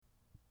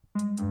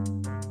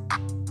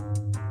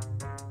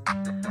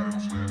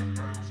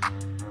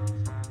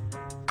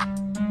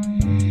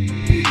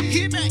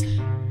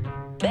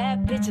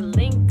Bad bitch,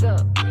 link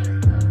up,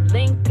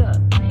 link up.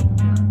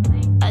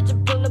 I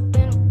just pull up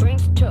in a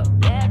Brinks truck.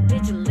 Bad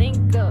bitch,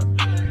 link up,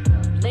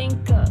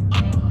 link up.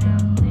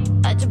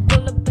 I just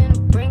pull up in a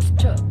Brinks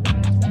truck.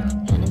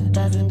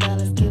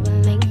 $100,000, give a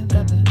link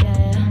up,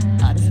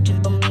 yeah. All this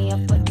drip on me,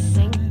 I fuck the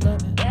sink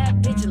up.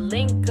 Bad bitch,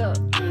 link up,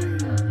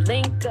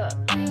 link up.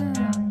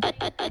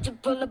 I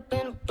just pull up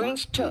in a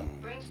Brinks truck.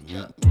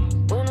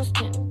 Buenos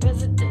Aires,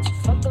 presidential,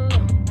 fuck a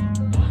limb.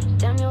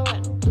 Damn, you're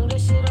right, do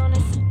that shit on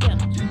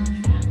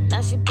Instagram.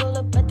 Now she pull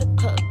up at the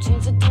club,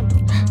 change the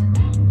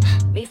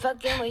tempo. Me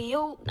fucking with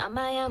you, not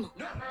my ammo.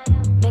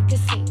 Make a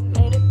scene,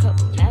 made a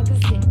couple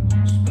magazines.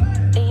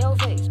 In your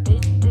face,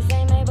 bitch, this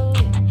ain't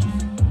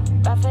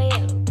Maybelline.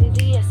 Raphael,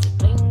 VVS,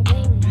 bling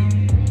bling.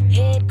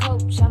 Head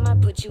coach, I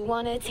might put you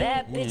on a team.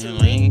 That bitch,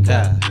 link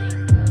up,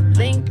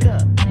 link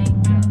up.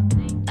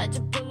 I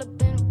just pull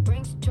up in a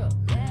Brinks truck.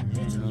 That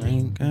bitch,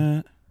 link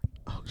up.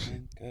 Oh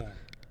shit.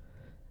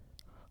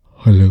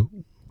 Hello.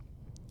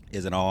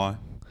 Is it on?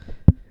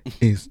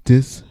 Is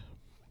this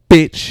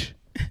bitch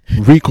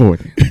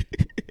recording?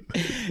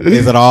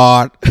 Is it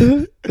on?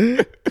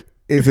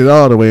 Is it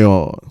all the way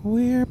on?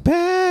 We're back.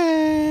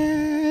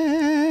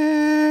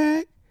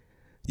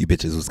 You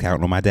bitches was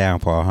counting on my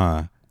downfall,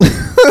 huh?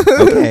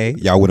 Okay.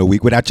 Y'all went a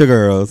week without your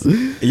girls.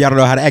 And y'all don't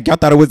know how to act. Y'all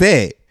thought it was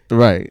it.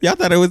 Right. Y'all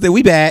thought it was it.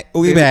 We back.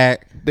 We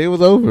back. They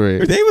was over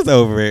it. They was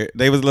over it.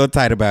 They was a little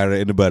tight about it,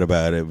 in the butt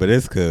about it, but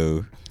it's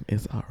cool.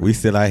 It's all right. We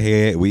still out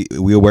here. We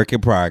a work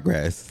in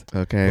progress.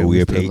 Okay. But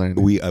We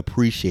we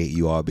appreciate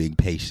you all being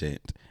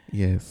patient.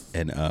 Yes.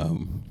 And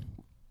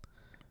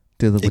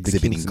Dealing with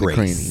exhibiting the kinks grace.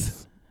 and the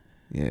crannies.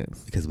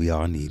 Yes. Because we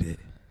all need it.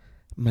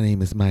 My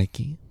name is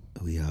Mikey.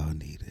 We all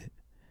need it.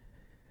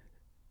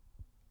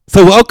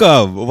 So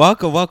welcome.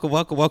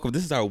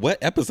 This is our, what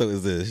episode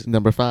is this?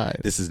 Number 5.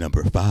 This is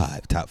number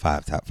 5. Top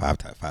 5.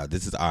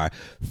 This is our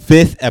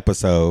 5th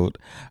episode.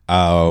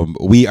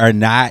 We are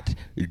not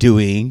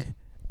doing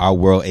our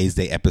World AIDS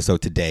Day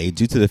episode today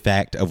due to the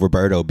fact of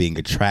Roberto being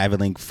a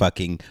traveling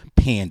fucking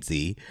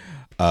pansy.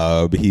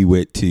 He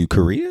went to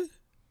Korea.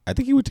 I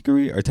think he went to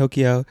Korea or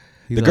Tokyo.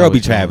 The girl be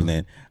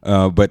traveling.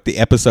 But the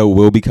episode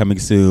will be coming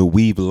soon.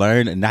 We've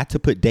learned not to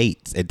put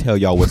dates and tell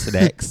y'all what's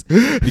next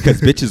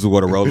because bitches will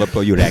want to roll up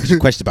on you and ask you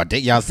questions about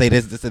date. Y'all say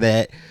this and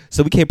that.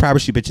 So we can't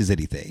promise you bitches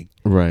anything.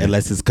 Right.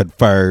 Unless it's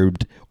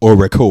confirmed or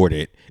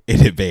recorded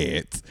in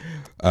advance.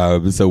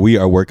 So we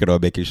are working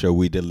on making sure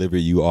we deliver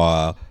you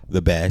all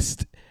the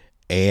best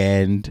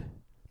and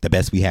the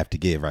best we have to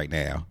give right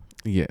now.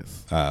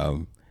 Yes.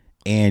 And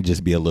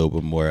just be a little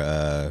bit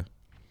more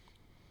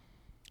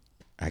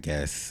I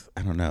guess,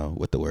 I don't know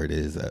what the word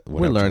is.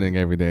 We're learning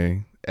every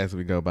day as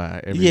we go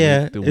by. Every week,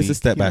 it's week, a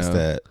step by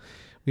step.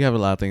 We have a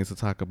lot of things to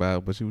talk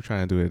about, but you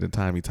trying to do it at a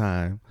time.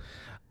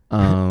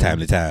 Time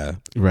to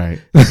time. Right.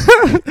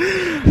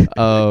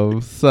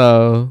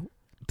 So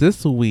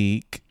this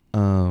week,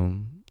 well,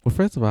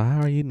 first of all,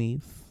 how are you,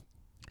 niece?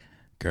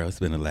 Girl, it's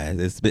been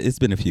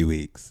a few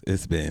weeks.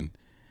 It's been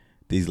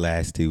these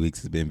last 2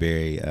 weeks has been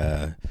very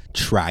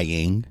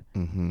trying.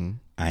 Mm-hmm.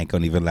 I ain't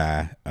gonna even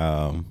lie.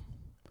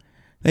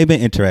 They've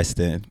been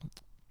interesting.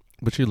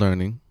 But you're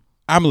learning.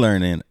 I'm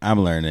learning,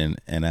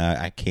 and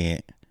I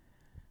can't.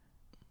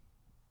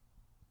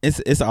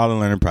 It's all a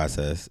learning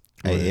process.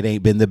 Right. It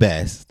ain't been the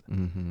best.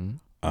 Mm-hmm.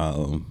 But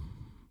I'm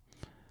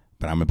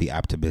gonna be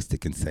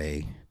optimistic and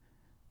say,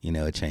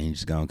 a change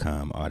is gonna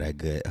come. All that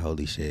good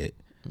holy shit,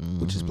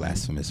 which is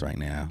blasphemous right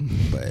now.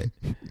 But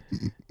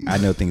I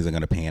know things are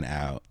gonna pan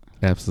out.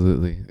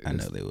 Absolutely. I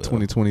know they will.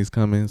 2020 is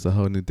coming. It's a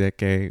whole new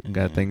decade. We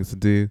got things to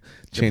do.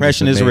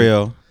 Depression is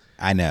real.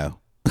 I know.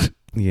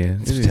 Yeah.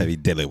 Just have you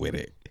dealing with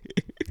it.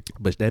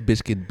 But that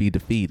bitch can be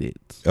defeated.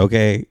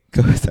 Okay?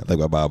 Go sound like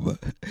my mama.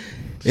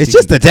 It's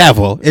just the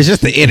devil. It's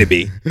just the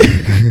enemy.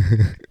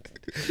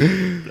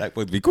 Black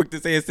folks be quick to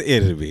say it's the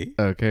enemy.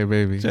 Okay,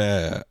 baby.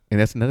 Yeah.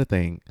 And that's another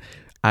thing.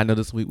 I know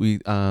this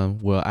week I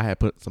had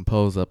put some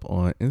polls up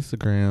on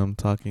Instagram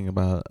talking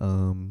about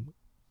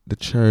the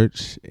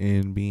church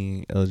and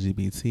being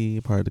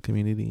LGBT, part of the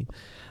community.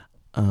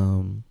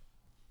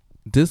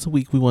 This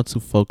week we want to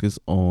focus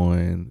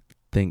on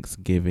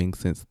Thanksgiving,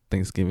 since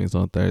Thanksgiving is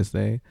on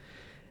Thursday,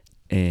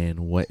 and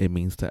what it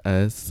means to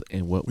us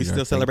and what we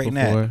still are celebrating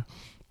that.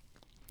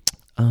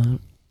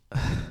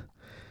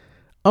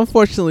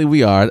 Unfortunately,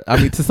 we are. I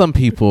mean, to some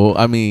people,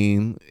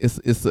 it's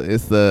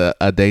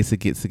a day to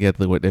get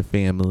together with their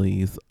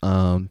families.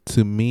 To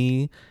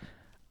me,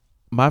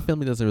 my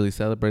family doesn't really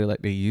celebrate it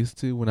like they used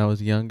to when I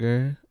was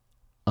younger.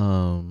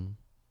 We're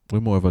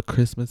more of a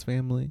Christmas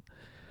family,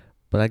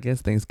 but I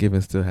guess Thanksgiving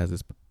still has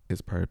its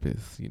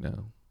purpose,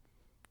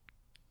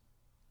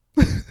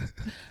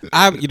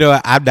 I'm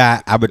gonna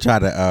try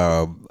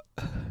to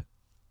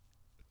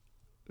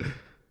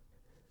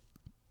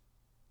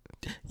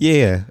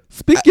yeah.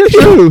 Speak your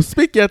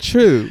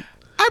truth.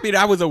 I mean,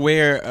 I was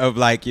aware of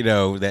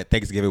that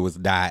Thanksgiving was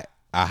not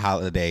a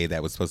holiday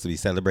that was supposed to be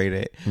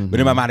celebrated. Mm-hmm. But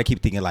in my mind I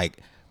keep thinking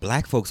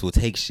black folks will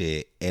take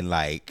shit and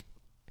like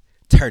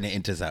turn it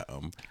into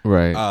something.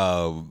 Right.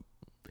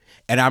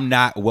 And I'm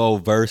not well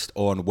versed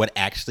on what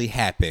actually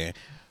happened,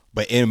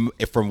 but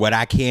from what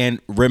I can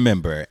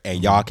remember,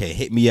 and y'all can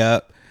hit me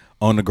up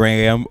on the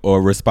gram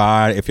or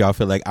respond if y'all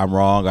feel like I'm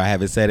wrong or I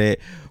haven't said it.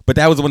 But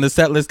that was when the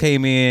settlers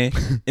came in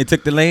and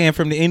took the land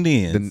from the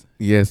Indians.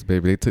 Yes,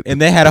 baby.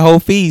 And they had a whole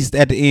feast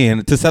at the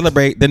end to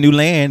celebrate the new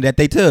land that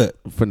they took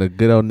from the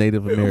good old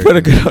Native Americans. For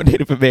the good old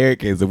Native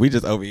Americans, and we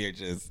just over here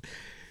just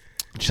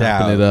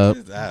chopping it up.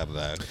 I don't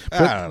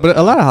know. But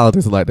a lot of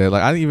holidays are like that.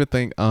 Like I didn't even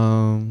think.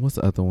 What's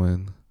the other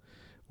one?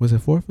 Was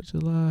it 4th of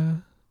July?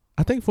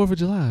 I think 4th of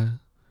July.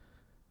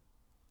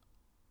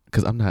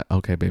 Because I'm not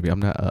okay, baby. I'm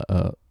not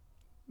a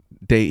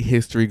date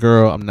history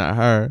girl. I'm not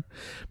her,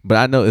 but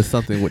I know it's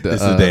something with the.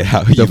 This is the day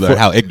how you learn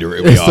how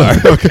ignorant we are.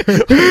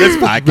 This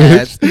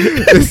podcast.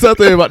 It's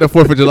something about the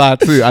 4th of July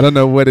too. I don't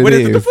know what it is. What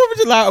is it? The 4th of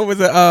July was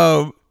it?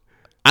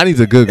 I need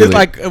to Google it. It's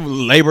like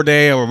Labor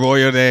Day or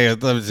Memorial Day or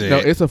some shit. No,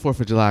 it's a 4th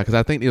of July because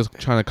I think they was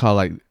trying to call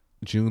like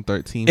June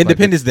 13th.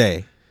 Independence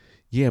Day.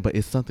 Yeah, but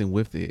it's something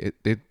with it.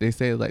 They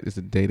say like it's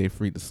the day they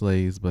freed the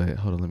slaves, but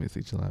hold on, let me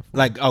see. July 4th.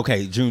 Like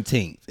okay,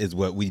 Juneteenth is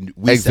what we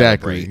exactly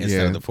celebrate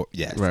instead of the 4th.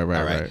 Yes,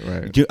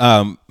 right.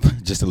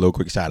 Just a little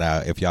quick shout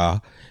out if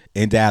y'all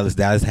in Dallas.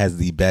 Dallas has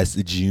the best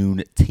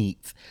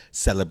Juneteenth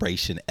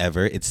celebration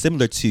ever. It's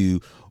similar to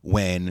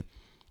when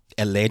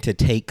Atlanta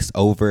takes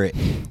over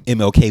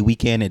MLK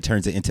weekend and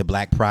turns it into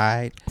Black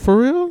Pride. For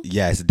real?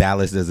 Yes,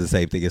 Dallas does the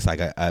same thing. It's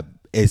like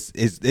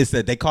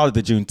they call it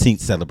the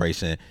Juneteenth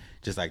celebration.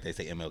 Just like they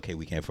say MLK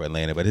weekend for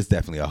Atlanta, but it's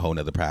definitely a whole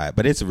nother pride.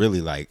 But it's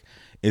really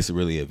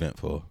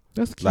eventful.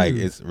 That's cute. Like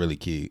it's really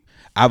cute.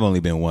 I've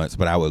only been once,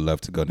 but I would love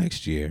to go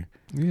next year.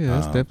 Yeah,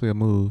 that's definitely a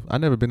move.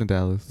 I've never been to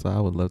Dallas, so I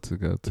would love to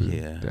go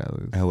to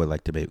Dallas. I would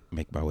like to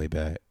make my way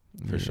back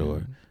for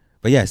sure.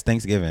 But yes,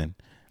 Thanksgiving.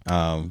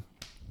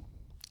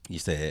 You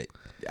said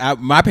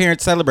my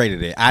parents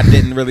celebrated it. I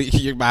didn't really.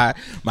 My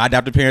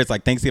adopted parents,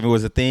 like, Thanksgiving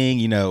was a thing.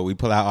 You know, we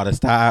pull out all the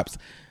stops.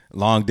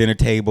 Long dinner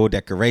table,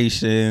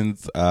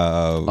 decorations,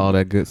 all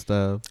that good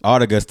stuff. All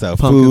the good stuff.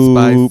 Pumpkin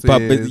food,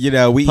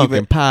 spices, we pumpkin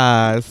even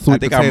pies. Sweet I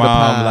think our mom,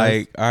 pies.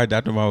 like our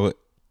adopted mom,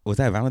 was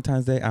that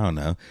Valentine's Day? I don't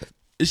know.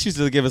 She used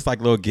to give us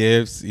like little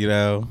gifts, you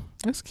know.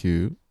 That's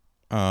cute.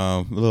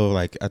 Little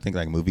like I think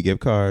like movie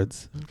gift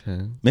cards.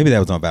 Okay. Maybe that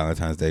was on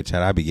Valentine's Day,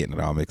 Chad. I'd be getting it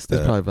all mixed up.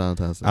 It's probably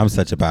Valentine's Day. I'm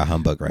such a bad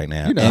humbug right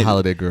now. You're not a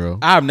holiday girl.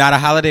 I'm not a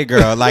holiday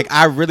girl. Like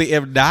I really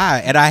am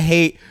not, and I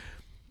hate.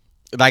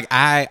 Like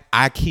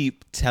I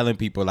keep telling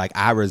people like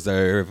I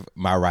reserve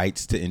my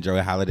rights to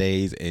enjoy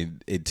holidays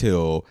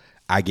until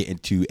I get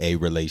into a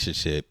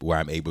relationship where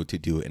I'm able to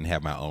do it and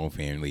have my own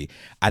family.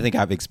 I think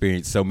I've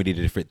experienced so many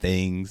different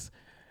things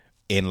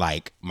in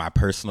like my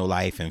personal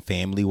life and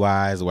family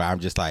wise where I'm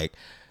just like,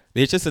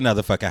 it's just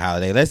another fucking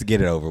holiday. Let's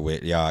get it over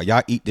with, y'all.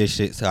 Y'all eat this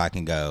shit so I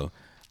can go.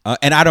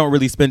 And I don't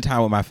really spend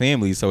time with my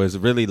family, so it's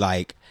really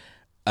like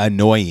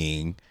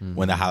annoying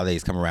when the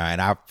holidays come around.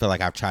 And I feel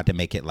like I've tried to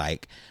make it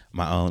like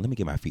my own. Let me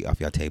get my feet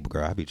off your table,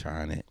 girl. I'll be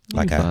trying it.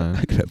 Like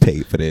I could have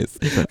paid for this.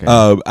 Okay.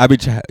 I be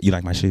trying. You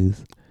like my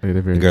shoes? Yeah,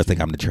 they're very the girls cute.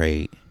 think I'm the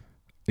trade.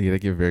 Yeah, they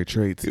give very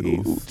trade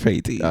tees.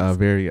 Trade tees.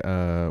 Very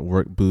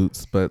work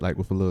boots, but like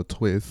with a little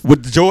twist.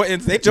 With the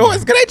Jordans. They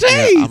Jordans. Good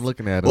J's. Yeah, I'm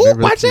looking at them. Ooh,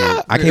 really watch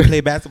out. I can't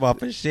play basketball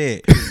for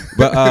shit.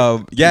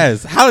 But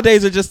yes,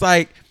 holidays are just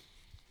like,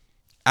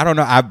 I don't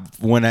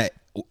know.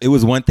 It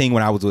was one thing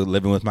when I was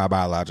living with my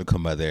biological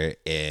mother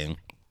and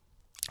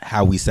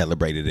how we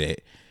celebrated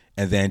it.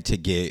 And then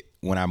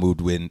when I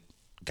moved with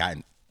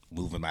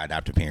my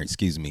adopted parents,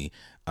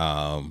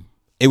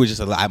 it was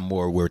just a lot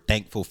more. We're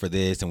thankful for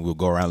this, and we'll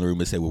go around the room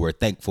and say we're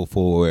thankful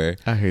for.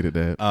 I hated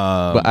that,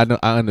 but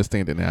I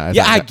understand it now.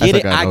 I get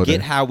it. I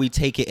get how we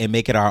take it and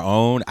make it our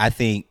own. I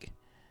think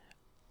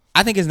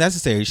it's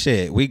necessary.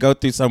 Shit, we go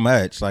through so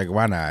much. Like,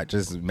 why not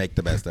just make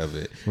the best of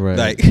it? Right.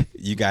 Like,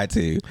 you got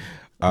to.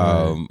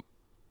 Right.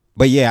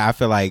 But yeah, I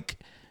feel like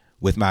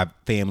with my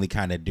family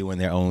kind of doing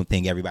their own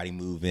thing, everybody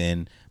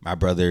moving, my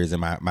brothers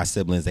and my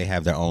siblings, they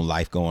have their own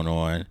life going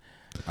on.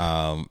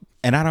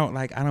 And I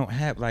don't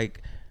have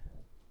like,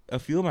 a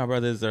few of my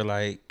brothers are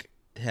like,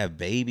 have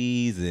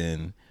babies,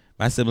 and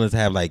my siblings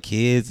have like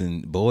kids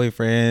and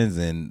boyfriends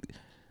and,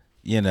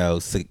 you know,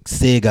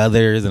 sig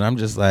others. And I'm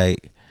just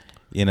like,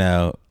 you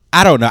know,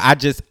 I don't know.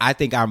 I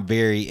think I'm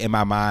very, in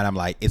my mind, I'm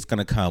like, it's going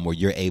to come where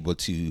you're able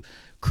to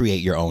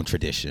create your own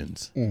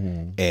traditions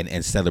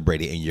and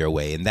celebrate it in your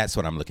way. And that's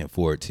what I'm looking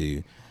forward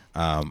to.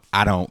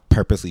 I don't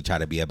purposely try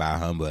to be about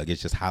humbug.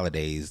 It's just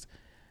holidays.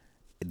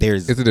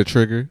 Is it a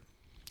trigger?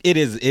 It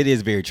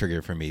is very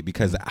triggering for me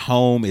because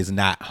home is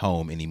not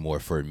home anymore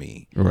for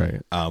me.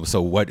 Right.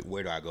 So where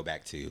do I go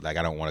back to? Like,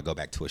 I don't want to go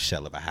back to a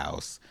shell of a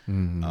house.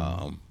 You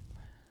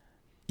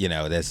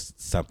know, that's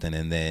something.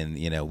 And then,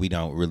 you know, we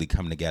don't really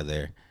come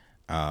together.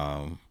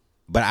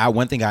 But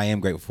one thing I am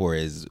grateful for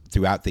is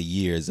throughout the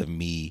years of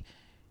me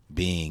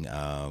being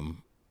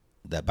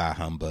the bah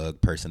humbug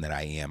person that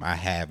I am, I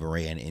have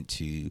ran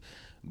into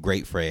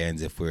great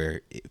friends. If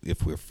we're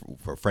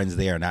friends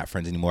there or not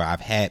friends anymore,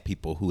 I've had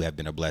people who have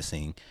been a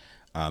blessing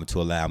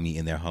to allow me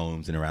in their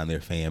homes and around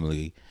their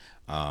family.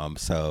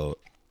 So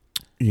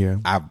Yeah.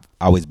 I've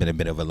always been a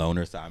bit of a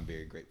loner, so I'm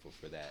very grateful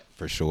for that,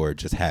 for sure.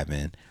 Just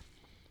having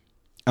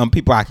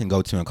people I can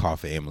go to and call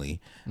family.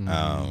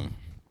 I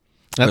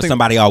Or think-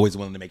 somebody always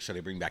willing to make sure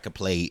they bring back a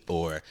plate,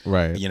 or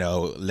Right. you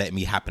know, let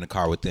me hop in the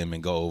car with them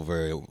and go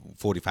over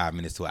 45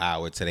 minutes to an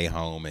hour to their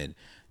home and,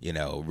 you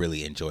know,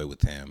 really enjoy with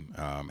them.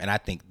 And I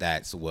think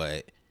that's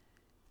what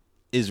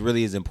is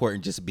really is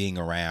important, just being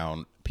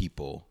around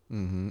people.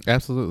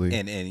 Absolutely.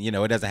 And you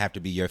know, it doesn't have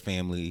to be your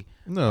family.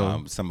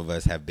 No. Some of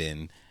us have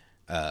been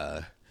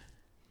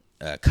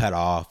cut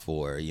off,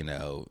 or, you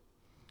know,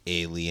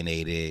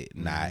 alienated,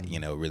 not, you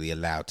know, really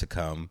allowed to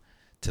come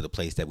to the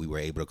place that we were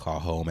able to call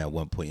home at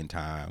one point in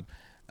time.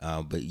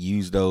 But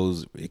use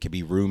those. It could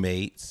be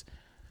roommates,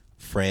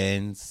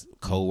 friends,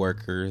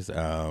 coworkers.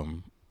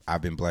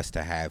 I've been blessed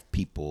to have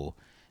people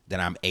that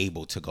I'm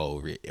able to go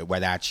over it.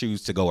 Whether I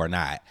choose to go or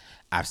not,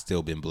 I've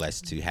still been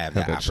blessed to have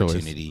that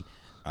opportunity.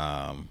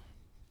 And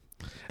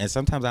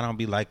sometimes I don't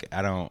be like,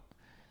 I don't,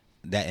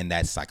 that, and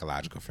that's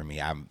psychological for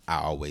me. I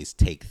always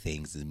take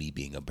things as me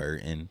being a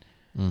burden.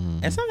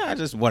 And sometimes I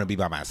just want to be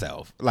by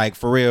myself, like,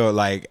 for real,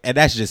 like, and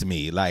that's just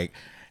me, like.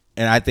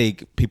 And I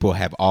think people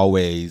have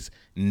always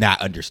not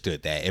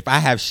understood that if I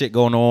have shit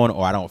going on,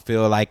 or I don't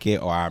feel like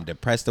it, or I'm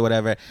depressed or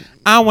whatever,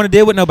 I don't want to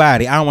deal with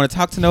nobody. I don't want to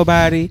talk to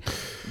nobody.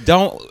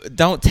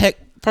 Don't tech.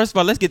 First of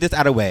all, let's get this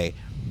out of the way,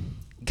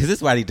 because this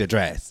is what I need to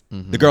address.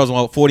 The girls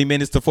want 40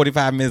 minutes to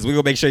 45 minutes. We're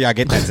going to make sure y'all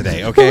get that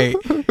today, okay?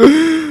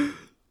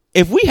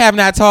 If we have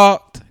not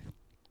talked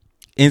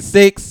in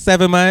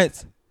 6-7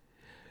 months,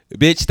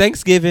 bitch,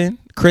 Thanksgiving,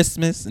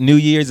 Christmas, New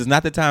Year's is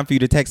not the time for you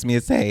to text me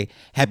and say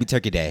Happy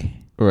Turkey Day.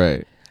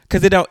 Right.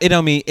 Because it don't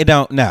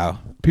no.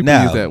 People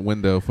no. use that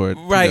window for it.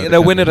 Right,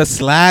 the window to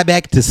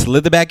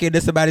slither back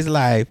into somebody's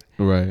life.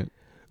 Right.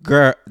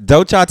 Girl,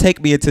 don't y'all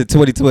take me into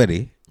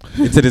 2020,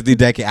 into this new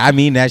decade. I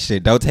mean that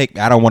shit. Don't take me.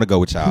 I don't want to go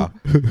with y'all.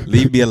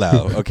 Leave me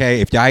alone, okay?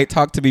 If y'all ain't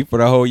talk to me for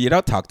the whole year,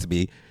 don't talk to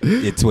me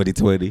in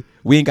 2020.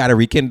 We ain't got to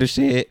rekindle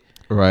shit.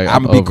 Right.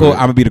 I'm gonna be cool. I'm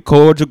gonna be the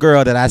cordial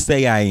girl that I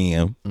say I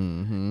am,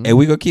 and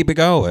we gonna keep it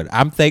going.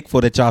 I'm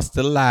thankful that y'all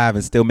still alive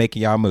and still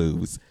making y'all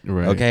moves.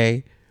 Right.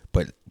 Okay,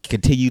 but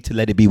continue to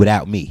let it be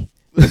without me.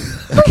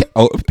 Okay.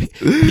 Oh,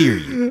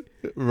 period.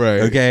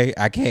 Right. Okay,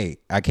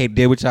 I can't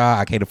deal with y'all.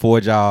 I can't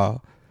afford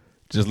y'all.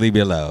 Just leave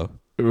me alone.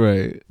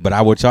 Right. But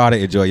I want y'all to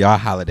enjoy y'all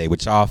holiday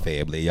with y'all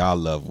family, y'all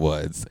loved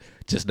ones.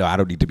 Just know I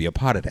don't need to be a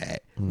part of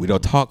that. We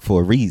don't talk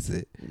for a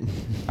reason.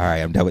 All right,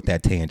 I'm done with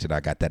that tangent. I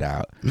got that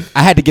out.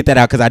 I had to get that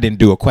out because I didn't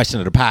do a question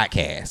of the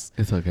podcast.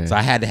 It's okay. So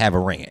I had to have a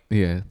rant.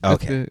 Yeah.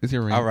 Okay. Good. It's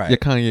your rant. All right. Your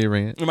Kanye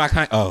rant.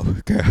 Oh,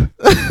 girl.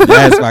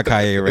 That's my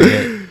Kanye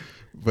rant.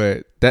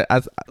 But that,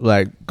 I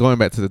like going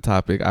back to the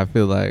topic. I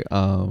feel like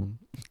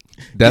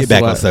Get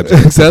back on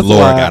subject. That's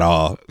Laura got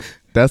all.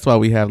 That's why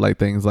we have like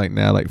things like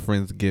now, like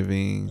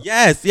Friendsgiving.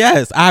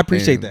 Yes. I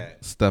appreciate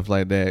that. Stuff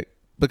like that.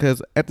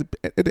 Because at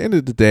the end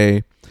of the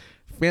day,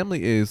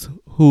 family is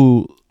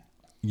who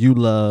you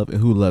love and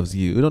who loves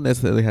you. It don't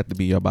necessarily have to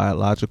be your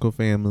biological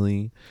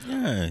family,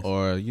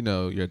 or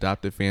your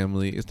adopted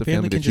family. It's the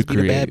family that you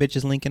create. Be the bad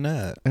bitches linking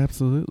up.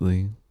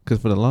 Absolutely.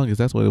 Because for the longest,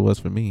 that's what it was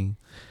for me.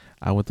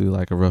 I went through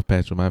like a rough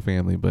patch with my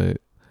family,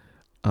 but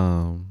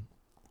well,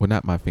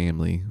 not my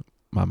family,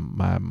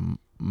 my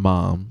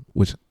mom,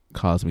 which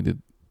caused me to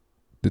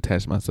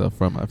detach myself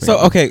from my family. So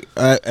okay,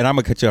 and I'm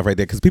gonna cut you off right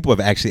there because people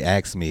have actually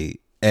asked me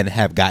and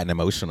have gotten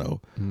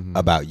emotional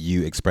about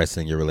you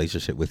expressing your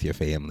relationship with your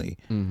family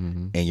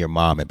and your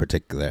mom in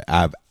particular.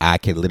 I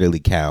can literally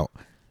count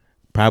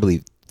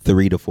probably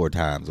 3 to 4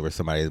 times where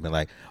somebody has been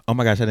like, "Oh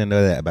my gosh, I didn't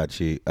know that about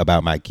you,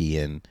 about Mikey,"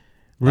 and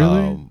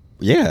really,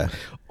 yeah.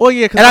 Oh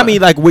yeah, and I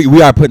mean, like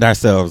we are putting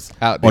ourselves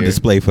out on there.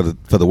 display for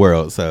the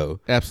world.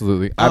 So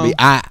absolutely. I mean,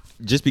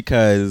 just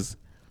because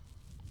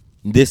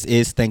this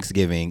is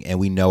Thanksgiving and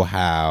we know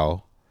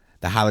how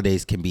the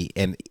holidays can be,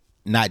 and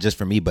not just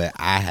for me, but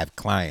I have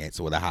clients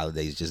where the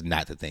holidays just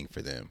not the thing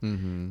for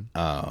them.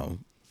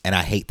 And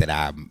I hate that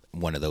I'm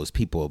one of those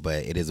people,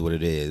 but it is what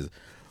it is.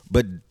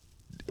 But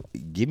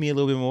give me a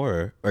little bit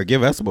more, or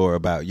give us more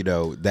about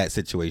that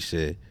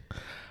situation.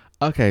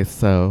 Okay,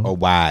 so or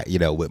why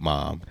with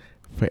mom.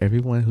 For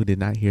everyone who did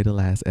not hear the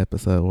last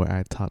episode where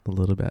I talked a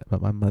little bit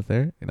about my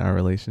mother and our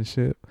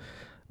relationship,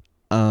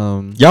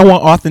 y'all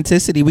want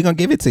authenticity? We're gonna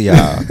give it to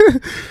y'all.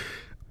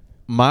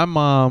 My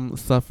mom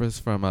suffers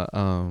from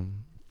a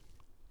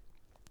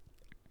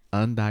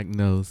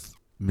undiagnosed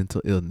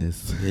mental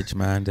illness. Bitch,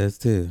 mine does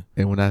too.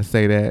 And when I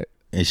say that,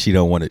 and she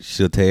don't want it,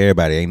 she'll tell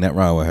everybody ain't nothing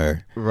wrong with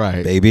her.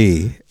 Right,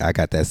 baby, I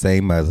got that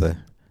same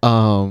mother.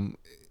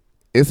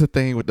 It's a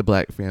thing with the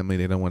black family.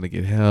 They don't want to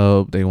get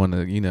help. They want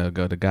to,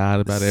 go to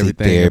God about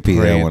everything. Therapy.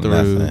 They don't want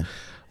nothing. And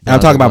I'm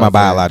talking about my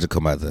biological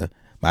mother.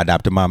 My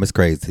adopted mom is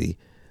crazy,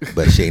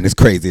 but she ain't as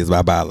crazy as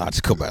my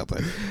biological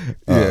mother.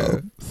 Yeah.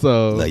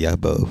 So love y'all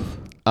both.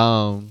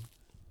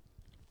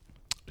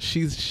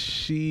 She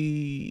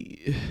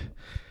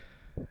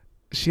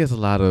has a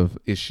lot of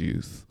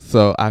issues.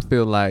 So I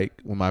feel like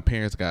when my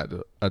parents got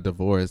a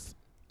divorce,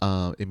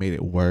 it made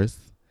it worse.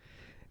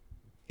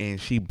 and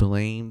she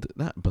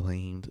not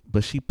blamed,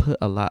 but she put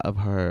a lot of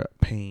her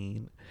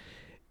pain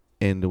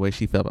and the way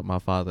she felt about my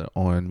father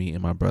on me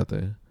and my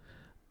brother.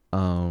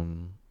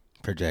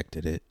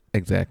 Projected it.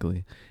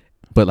 Exactly.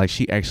 But like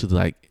she actually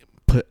like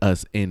put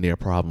us in their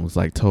problems,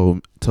 like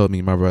told me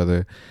and my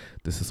brother,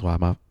 this is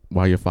why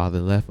your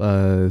father left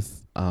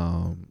us.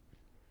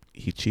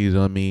 He cheated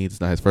on me. It's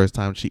not his first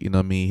time cheating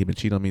on me. He been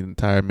cheating on me the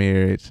entire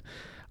marriage.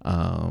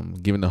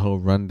 Giving the whole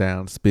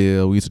rundown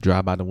spill. We used to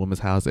drive by the woman's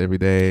house every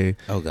day.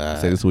 Oh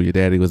God. Say this is where your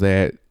daddy was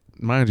at.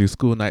 Mind you,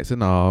 school nights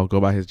and all, go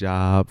by his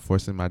job,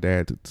 forcing my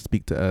dad to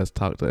speak to us,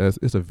 talk to us.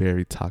 It's a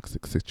very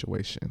toxic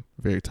situation.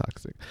 Very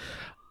toxic.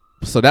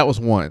 So that was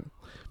one.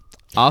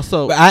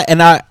 Also, but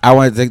I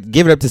wanted to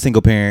give it up to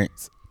single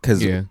parents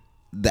because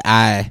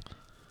I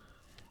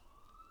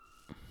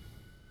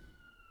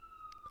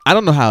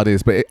don't know how it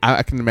is, but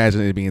I can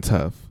imagine it being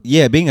tough.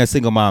 Yeah, being a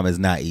single mom is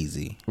not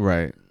easy.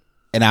 Right.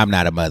 And I'm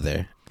not a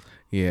mother.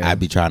 Yeah. I'd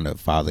be trying to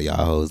father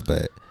y'all hoes,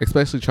 but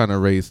especially trying to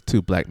raise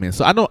two black men.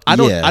 So I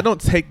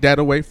don't take that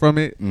away from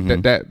it.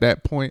 Mm-hmm.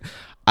 That point.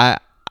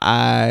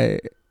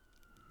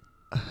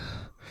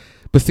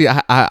 But see,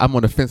 I'm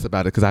on the fence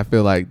about it because I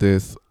feel like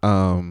this.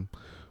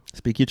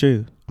 Speak your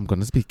truth. I'm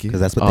gonna speak it because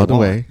that's what all they the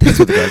want. way. That's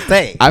what they're gonna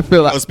say. I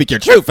feel like speak your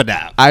truth for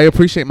now. I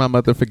appreciate my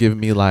mother for giving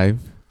me life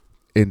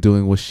and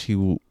doing what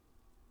she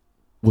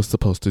was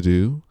supposed to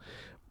do,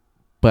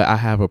 but I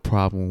have a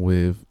problem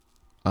with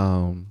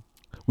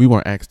we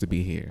weren't asked to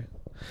be here,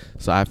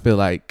 so I feel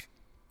like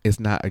it's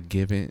not a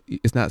given.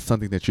 It's not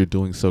something that you're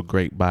doing so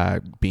great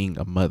by being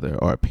a mother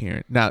or a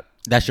parent. Now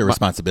that's your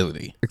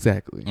responsibility.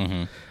 Exactly.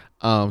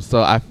 Mm-hmm.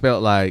 So I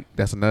felt like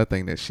that's another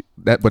thing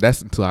but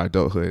that's until our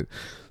adulthood.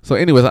 So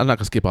anyways, I'm not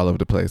gonna skip all over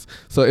the place.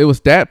 So it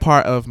was that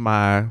part of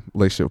my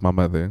relationship with my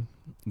mother.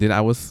 Then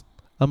I was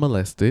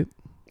molested.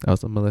 I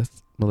was a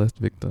molest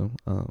victim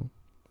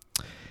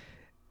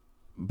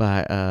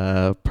by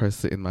a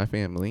person in my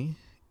family.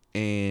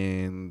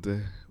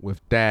 And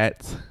with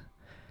that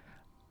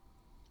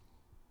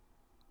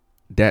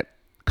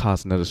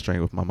caused another strain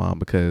with my mom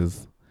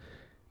because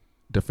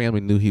the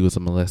family knew he was a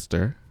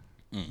molester.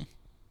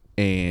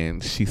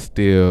 And she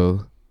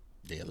still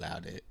they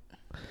allowed it.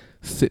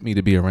 Sit me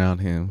to be around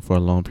him for a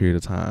long period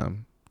of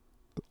time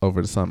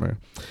over the summer.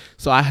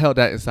 So I held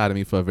that inside of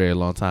me for a very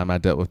long time. I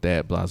dealt with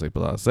that blase. It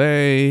was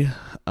a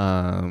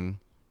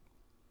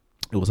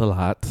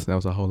lot. That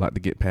was a whole lot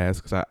to get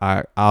past because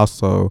I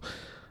also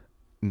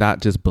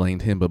not just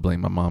blamed him but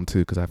blamed my mom too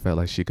because I felt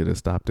like she could have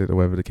stopped it or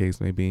whatever the case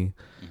may be.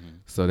 Mm-hmm.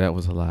 So that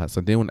was a lot. So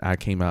then when I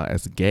came out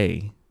as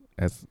gay,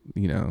 as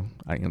you know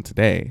I am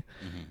today,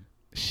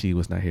 she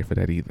was not here for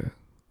that either.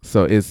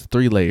 So it's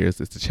 3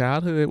 layers. It's the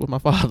childhood with my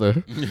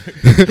father,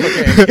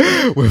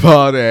 with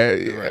all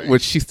that, right,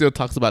 which she still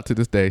talks about to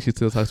this day. She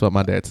still talks about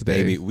my dad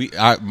today. Baby,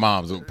 our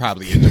moms would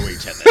probably enjoy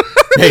each other.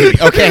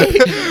 Baby,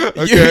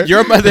 okay.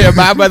 Your mother and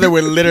my mother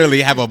would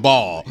literally have a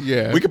ball.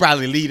 Yeah, we could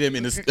probably leave him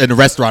in the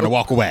restaurant and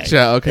walk away.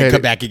 Yeah, okay. And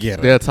come back and get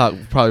him. They'll talk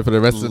probably for the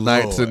rest of the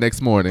night to the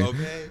next morning.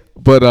 Okay.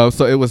 But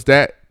so it was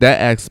that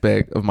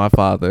aspect of my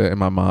father and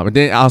my mom, and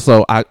then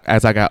also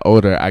as I got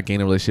older, I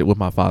gained a relationship with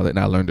my father, and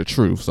I learned the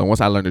truth. So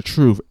once I learned the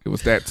truth, it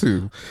was that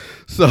too.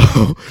 So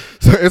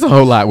it's a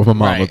whole lot with my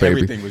mama, baby.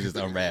 Everything was just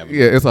unraveling.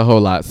 Yeah, it's a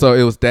whole lot. So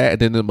it was that,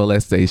 and then the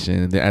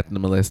molestation, and then after the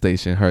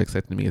molestation, her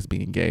accepting me as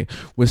being gay,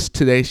 which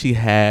today she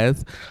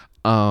has,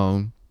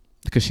 because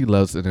she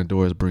loves and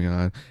adores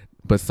Breon.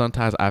 But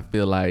sometimes I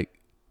feel like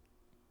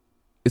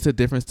it's a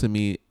difference to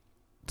me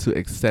to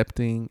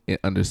accepting and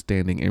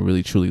understanding and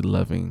really truly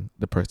loving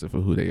the person for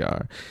who they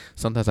are.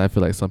 Sometimes I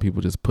feel like some people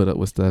just put up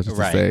with stuff just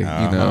to say,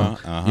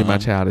 you're my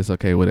child, it's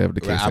okay, whatever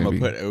the case may be.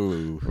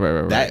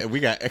 Right. We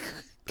got.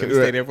 Can we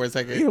stay there for a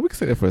second? Yeah, we can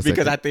stay there for a second.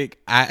 Because I think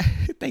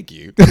thank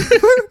you. Because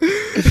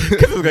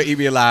it's gonna eat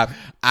me alive.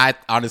 I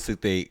honestly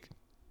think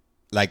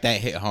like that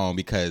hit home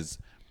because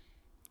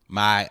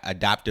my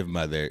adoptive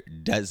mother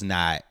does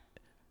not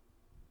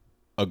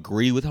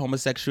agree with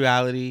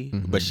homosexuality,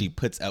 but she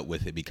puts up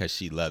with it because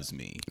she loves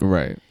me.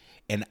 Right.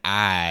 And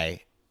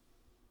I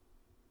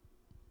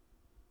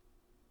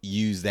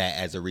use that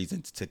as a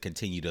reason to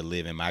continue to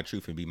live in my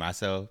truth and be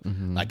myself.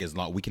 Like as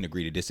long we can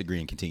agree to disagree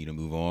and continue to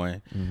move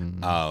on.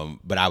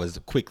 But I was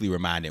quickly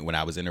reminded when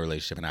I was in a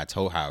relationship and I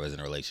told her I was in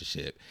a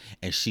relationship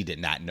and she did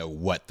not know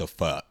what the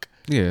fuck.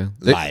 Yeah.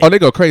 Like, they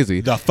go crazy.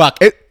 The fuck.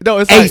 It's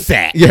ASAP.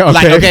 Like, yeah. Okay.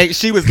 Like, okay.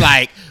 She was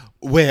like,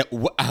 right.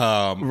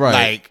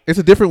 Like it's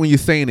a different when you're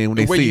saying it when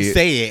they see it.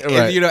 Say it.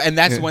 Right. And, and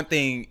that's one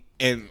thing.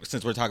 And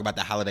since we're talking about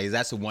the holidays,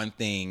 that's the one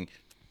thing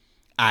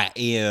I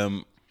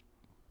am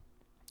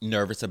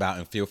nervous about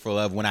and fearful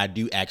of when I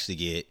do actually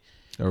get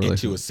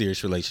into a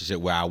serious relationship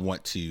where I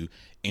want to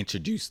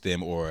introduce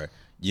them or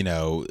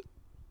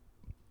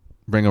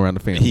bring around the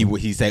family.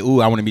 He say,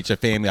 "Ooh, I want to meet your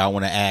family. I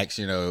want to ask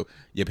your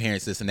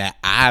parents this and that."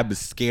 I'm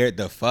scared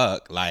the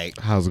fuck. Like,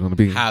 how's it gonna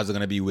be? How's it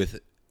gonna be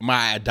with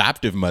my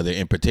adoptive mother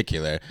in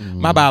particular?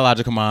 My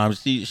biological mom,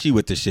 she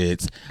with the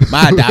shits.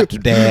 My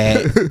adoptive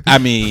dad, I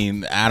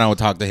mean, I don't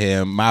talk to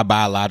him. My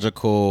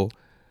biological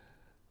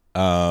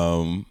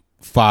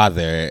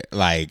father,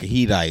 like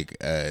he like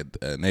a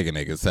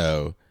nigga.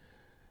 So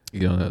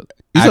You don't know.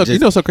 I You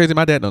know, so crazy.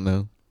 My dad don't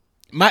know.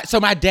 My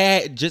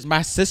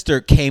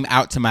sister came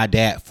out to my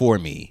dad for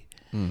me,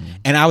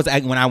 and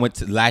I went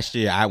to last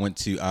year. I went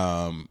to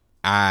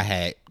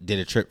did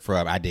a trip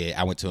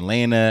I went to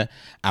Atlanta.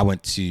 I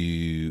went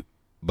to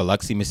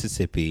Biloxi,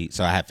 Mississippi.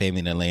 So I had family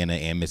in Atlanta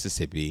and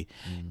Mississippi,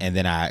 and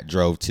then I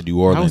drove to New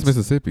Orleans. How was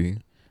Mississippi?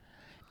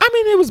 I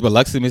mean, it was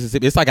Biloxi,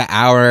 Mississippi. It's like an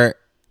hour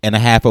and a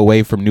half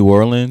away from New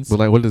Orleans. But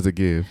like, what does it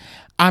give?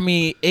 I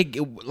mean,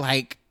 it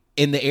like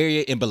in the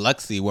area in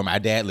Biloxi where my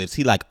dad lives,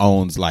 he like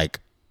owns like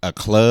a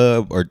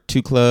club or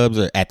two clubs,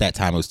 or at that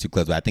time it was two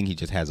clubs, but I think he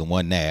just has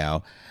one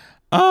now.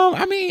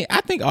 I mean,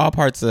 I think all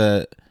parts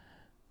of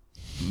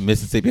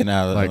Mississippi and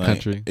like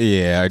country.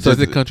 Yeah. So is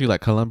it country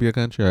like Columbia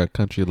country, or a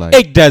country like?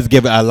 It does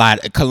give a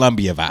lot of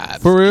Columbia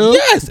vibes. For real?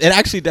 Yes, it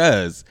actually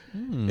does.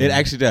 It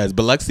actually does.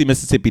 Biloxi,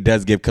 Mississippi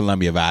does give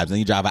Columbia vibes, and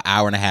you drive an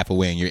hour and a half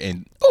away, and you're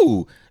in.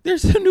 Ooh,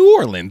 there's New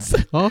Orleans.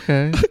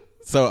 Okay.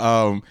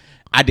 So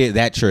I did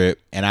that trip,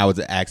 and I was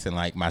asking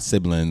like my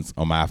siblings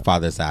on my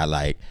father's side,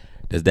 like,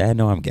 does dad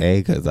know I'm gay?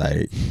 Because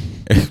like,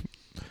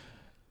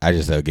 I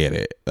just don't get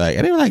it. Like,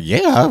 and they were like,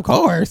 yeah, of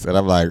course. And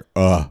I'm like,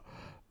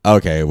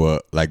 okay,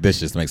 well, like this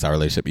just makes our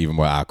relationship even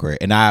more awkward.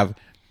 And I've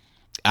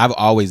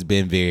always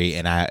been very,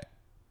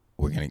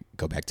 we're gonna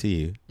go back to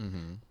you,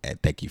 and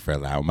thank you for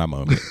allowing my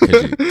moment.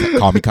 Because you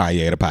call me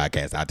Kanye at a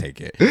podcast, I'll take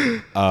it.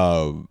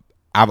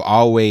 I've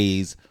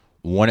always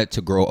wanted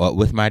to grow up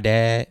with my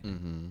dad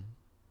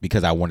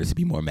because I wanted to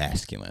be more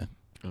masculine.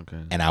 Okay.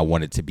 And I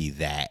wanted to be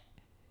that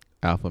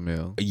alpha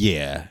male.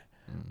 Yeah.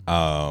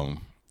 And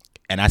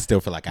I still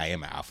feel like I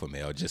am an alpha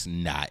male, just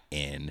not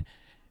in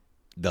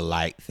the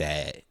light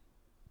that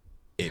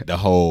the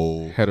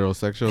whole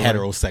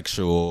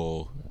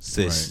heterosexual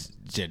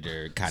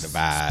cisgender kind of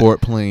vibe.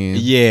 Sport playing.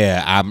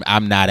 Yeah,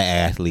 I'm not an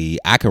athlete.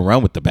 I can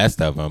run with the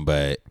best of them,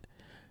 but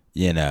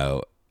you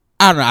know,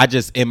 I don't know. I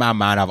just, in my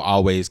mind, I've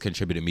always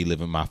contributed me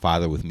living with my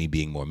father with me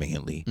being more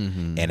manly,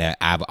 and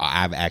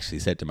I've actually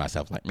said to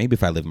myself, like, maybe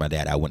if I lived with my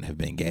dad, I wouldn't have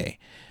been gay,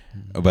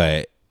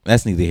 but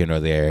that's neither here nor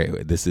there.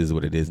 This is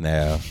what it is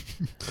now.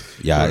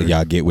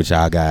 Y'all get what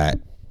y'all got.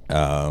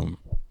 But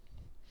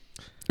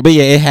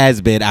yeah, it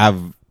has been.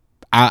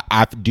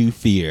 I do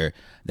fear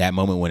that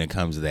moment when it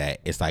comes to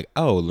that. It's like,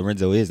 oh,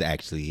 Lorenzo is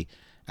actually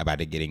about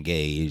to get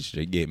engaged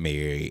or get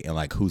married, and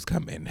like, who's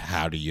coming?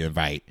 How do you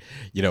invite?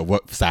 You know,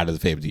 what side of the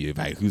family do you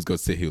invite? Who's gonna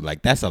sit who?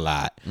 Like, that's a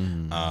lot.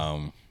 And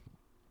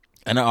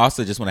I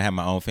also just want to have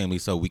my own family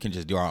so we can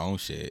just do our own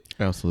shit.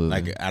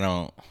 Absolutely. Like, I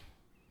don't.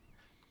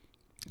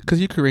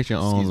 Because you create your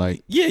own,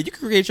 like... Yeah, you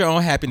can create your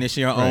own happiness,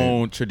 your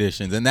own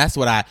traditions. And that's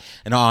what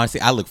in all honesty,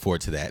 I look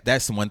forward to that.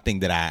 That's one thing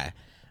that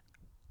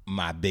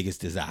my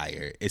biggest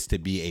desire is to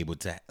be able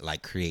to,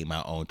 like, create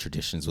my own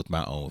traditions with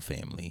my own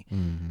family.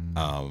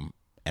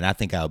 And I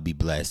think I'll be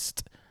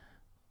blessed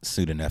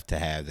soon enough to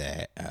have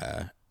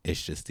that.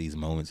 It's just these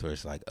moments where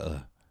it's like,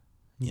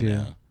 you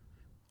know.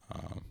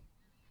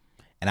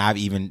 And I've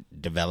even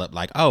developed,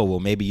 like, oh, well,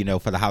 maybe, you know,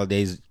 for the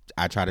holidays,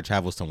 I try to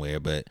travel somewhere,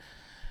 but...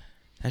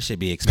 that should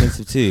be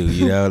expensive too,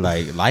 you know.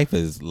 Like life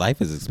is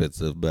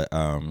expensive, but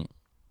I'm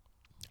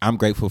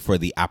grateful for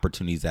the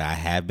opportunities that I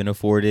have been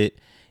afforded,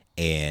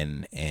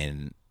 and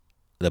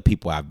the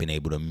people I've been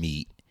able to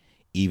meet,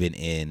 even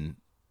in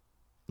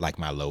like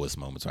my lowest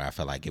moments where I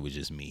felt like it was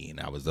just me and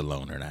I was the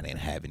loner and I didn't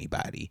have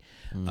anybody.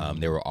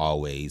 There were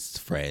always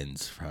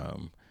friends,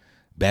 from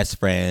best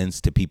friends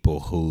to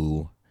people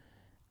who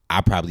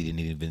I probably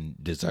didn't even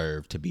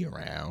deserve to be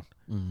around.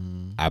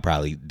 I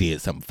probably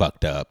did something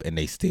fucked up, and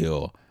they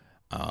still.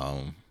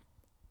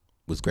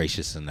 Was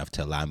gracious enough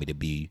to allow me to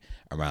be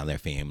around their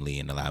family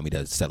and allow me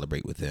to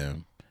celebrate with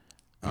them.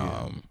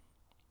 And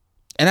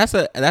that's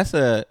a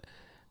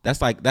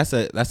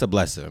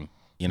blessing,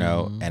 you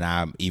know. And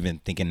I'm even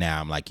thinking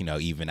now, I'm like, you know,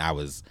 even I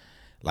was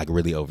like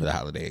really over the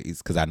holidays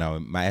because I know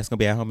my ass gonna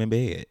be at home in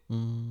bed.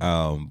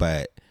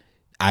 But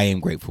I am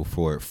grateful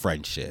for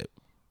friendship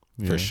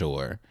for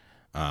sure.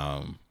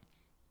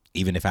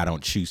 Even if I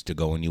don't choose to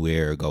go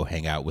anywhere or go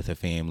hang out with a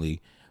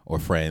family or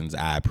friends,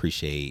 I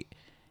appreciate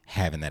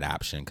having that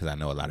option because I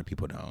know a lot of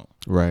people don't.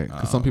 Right.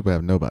 Because some people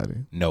have nobody.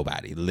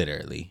 Nobody,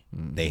 literally.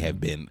 They have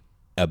been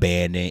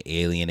abandoned,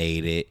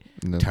 alienated,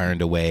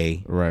 turned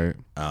away. Right.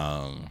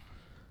 So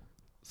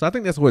I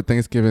think that's what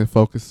Thanksgiving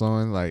focused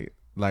on. Like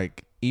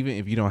even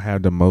if you don't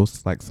have the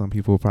most, like some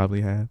people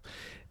probably have,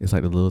 it's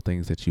like the little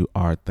things that you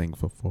are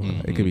thankful for.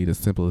 It could be the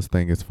simplest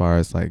thing as far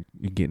as like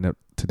you getting up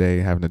today,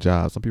 having a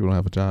job. Some people don't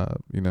have a job,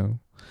 you know.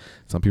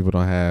 Some people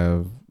don't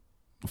have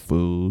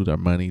food or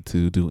money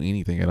to do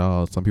anything at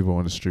all. Some people are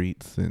on the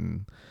streets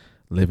and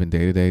living day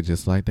to day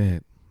just like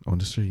that, on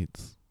the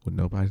streets with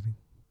nobody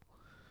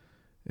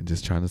and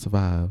just trying to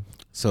survive.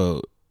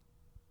 So,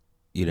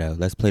 you know,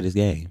 let's play this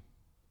game.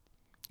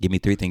 Give me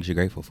 3 things you're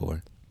grateful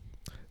for.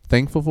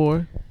 Thankful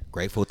for?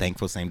 Grateful,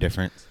 thankful, same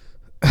difference.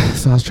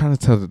 So I was trying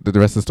to tell the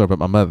rest of the story about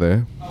my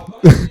mother.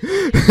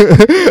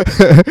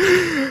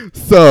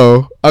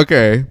 So,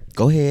 okay.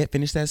 Go ahead,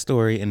 finish that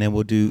story, and then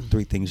we'll do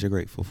 3 things you're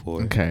grateful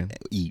for. Okay.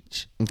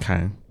 Each.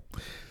 Okay.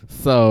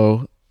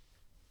 So,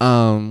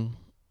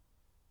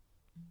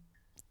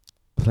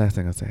 The last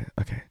thing I said.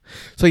 Okay.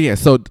 So yeah.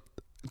 So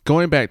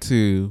going back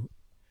to,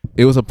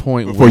 it was a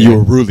point Before you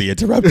were rudely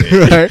interrupted.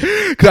 right?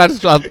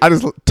 Because I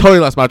just totally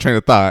lost my train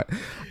of thought.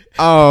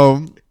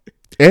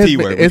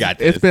 T-word, we got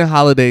this. It's been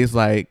holidays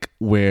like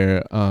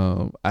where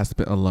I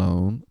spent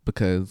alone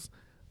because,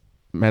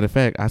 matter of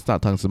fact, I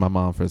stopped talking to my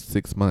mom for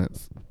 6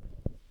 months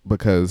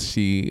because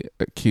she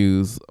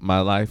accused my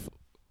life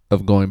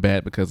of going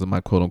bad because of my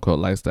quote unquote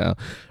lifestyle.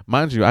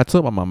 Mind you, I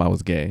told my mom I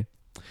was gay.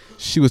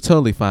 She was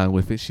totally fine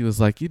with it. She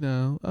was like,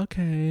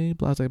 okay,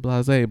 blase,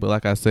 blase. But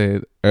like I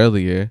said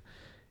earlier,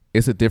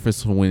 it's a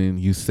difference when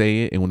you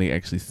say it and when they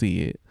actually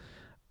see it.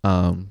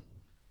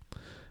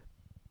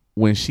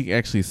 When she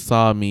actually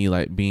saw me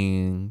like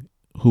being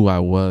who I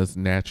was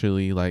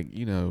naturally, like,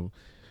 when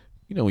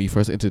you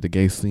first enter the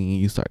gay scene,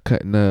 you start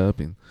cutting up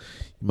and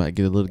you might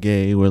get a little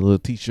gay, wear a little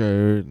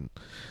t-shirt and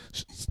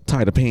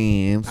tie the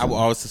pants. I will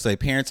also say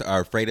parents are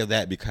afraid of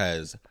that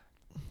because,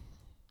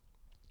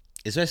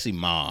 especially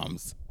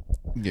moms.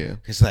 Yeah.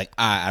 It's like,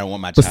 I don't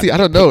want my child. But see, I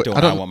don't know.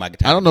 I don't want my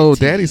child. I don't know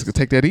daddies could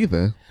take that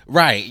either.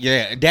 Right.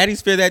 Yeah.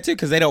 Daddies fear that too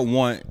because they don't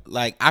want,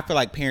 like, I feel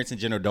like parents in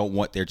general don't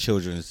want their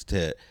children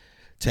to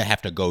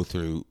have to go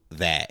through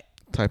that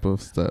type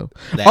of stuff.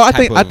 I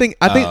think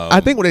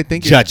what they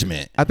think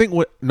judgment.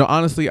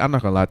 Honestly, I'm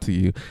not gonna lie to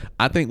you.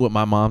 I think what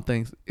my mom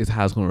thinks is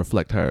how it's gonna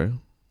reflect her.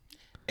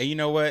 And you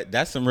know what?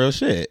 That's some real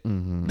shit.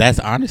 Mm-hmm. That's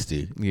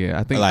honesty. Yeah,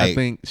 I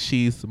think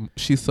she's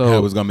so. How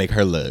it was gonna make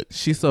her look.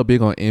 She's so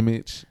big on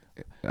image.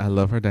 I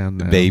love her down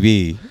there,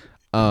 baby.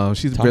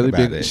 She's really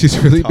big. She's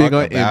really big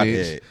on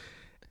image.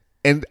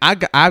 And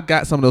I've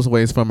got some of those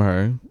ways from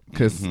her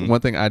because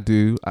one thing I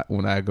do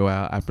when I go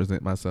out, I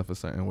present myself a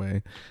certain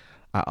way.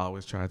 I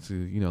always try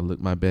to, look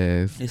my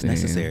best. It's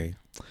necessary.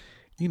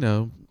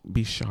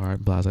 Be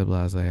sharp, blase,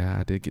 blase.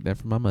 I did get that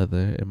from my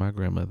mother and my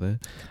grandmother.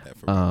 That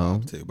from my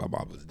mom too. My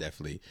mom was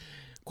definitely,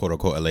 quote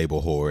unquote, a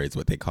label whore is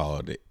what they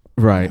called it.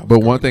 Right. But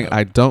one thing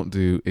I don't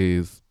do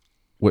is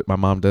what my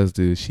mom does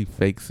do. She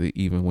fakes it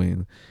even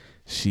when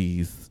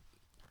she's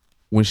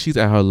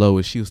at her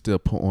lowest. She'll still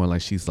put on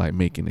like she's like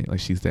making it, like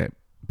she's that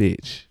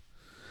bitch.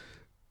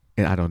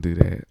 And I don't do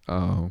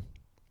that.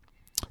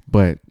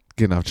 But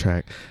getting off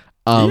track.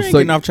 You ain't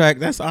getting off track.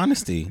 That's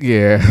honesty.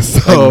 Yeah.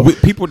 So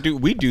like,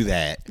 we do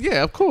that.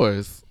 Yeah, of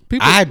course.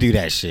 I do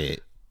that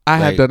shit. I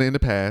have done it in the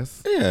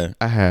past. Yeah,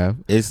 I have.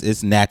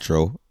 It's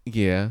natural.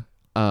 Yeah.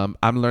 I'm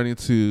learning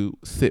to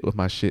sit with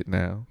my shit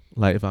now.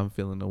 Like if I'm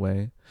feeling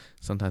away,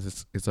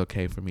 sometimes it's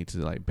okay for me to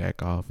like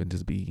back off and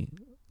just be,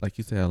 like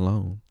you said,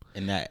 alone.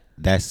 And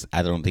that's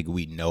I don't think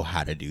we know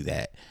how to do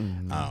that.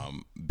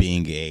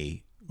 Being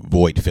a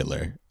void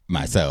filler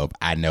myself,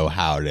 I know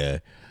how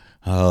to.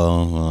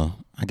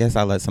 I guess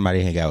I'll let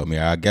somebody hang out with me,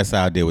 or I guess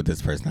I'll deal with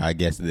this person. I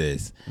guess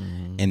this,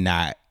 and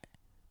not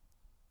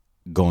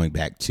going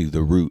back to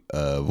the root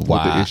of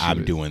why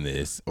I'm doing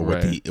this, or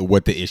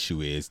what the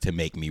issue is to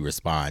make me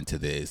respond to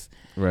this.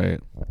 Right.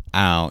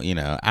 I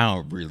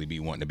don't really be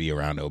wanting to be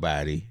around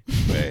nobody,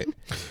 but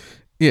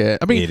yeah,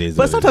 I mean, it is.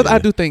 But sometimes I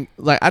do think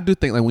like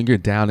when you're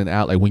down and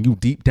out, like when you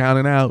deep down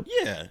and out,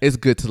 yeah, it's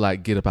good to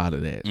like get up out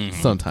of that.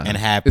 Sometimes and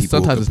have people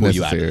sometimes who it's pull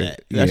necessary. you out of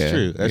that. That's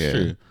true. That's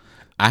true.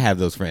 I have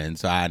those friends,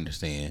 so I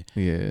understand.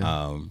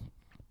 Yeah.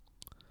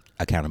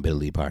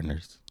 Accountability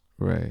partners.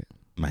 Right.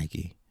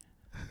 Mikey.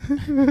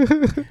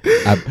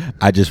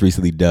 I just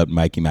recently dubbed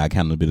Mikey my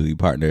accountability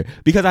partner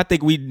because I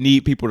think we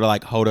need people to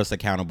like hold us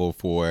accountable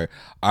for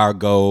our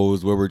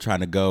goals, where we're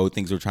trying to go,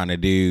 things we're trying to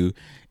do,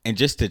 and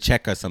just to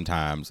check us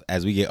sometimes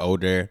as we get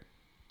older.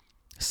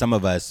 Some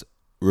of us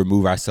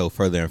remove ourselves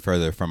further and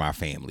further from our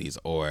families,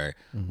 or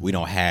we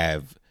don't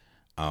have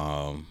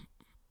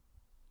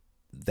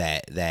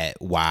that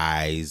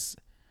wise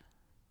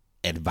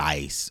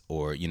advice,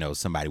 or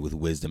somebody with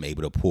wisdom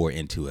able to pour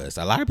into us.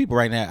 A lot of people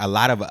right now, a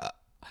lot of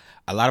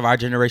our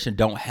generation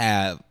don't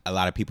have a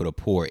lot of people to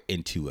pour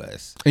into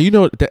us. And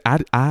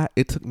that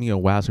it took me a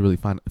while to really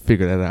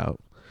figure that out,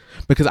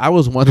 because I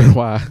was wondering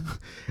why.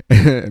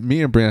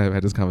 Me and Brandon have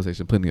had this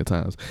conversation plenty of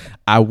times.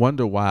 I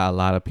wonder why a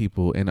lot of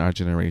people in our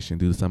generation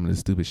do some of the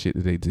stupid shit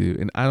that they do,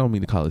 and I don't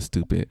mean to call it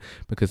stupid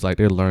because like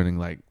they're learning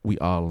like we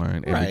all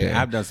learn every day.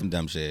 I've done some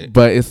dumb shit,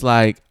 but it's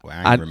like we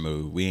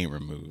ain't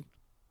removed.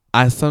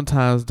 I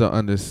sometimes don't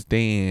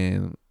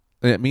understand.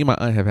 Me and my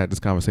aunt have had this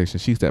conversation.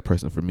 She's that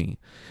person for me.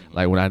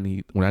 Like when I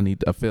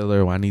need a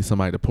filler, or I need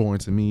somebody to pour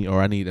into me,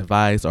 or I need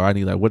advice, or I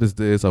need like what is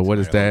this or what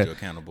is that.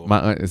 My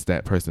aunt is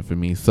that person for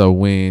me. So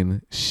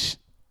when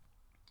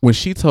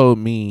she told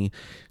me,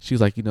 she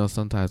was like,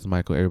 sometimes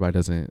Michael, everybody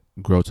doesn't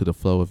grow to the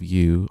flow of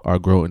you, or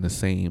grow in the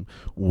same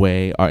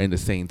way, or in the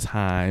same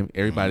time.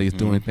 Everybody's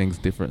doing things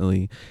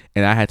differently,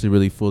 and I had to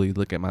really fully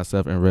look at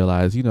myself and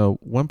realize,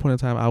 one point in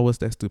time I was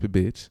that stupid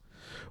bitch.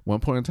 One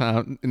point in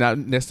time, not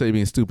necessarily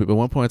being stupid, but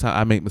one point in time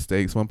I make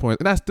mistakes.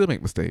 And I still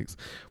make mistakes.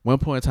 One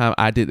point in time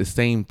I did the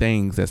same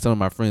things that some of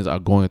my friends are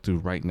going through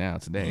right now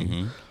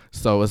today.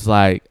 So it's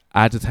like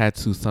I just had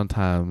to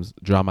sometimes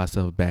draw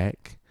myself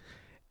back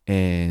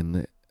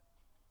and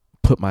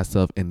put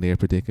myself in their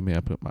predicament.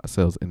 I put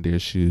myself in their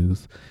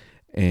shoes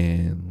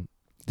and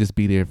just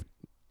be there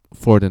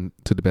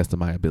to the best of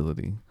my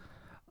ability.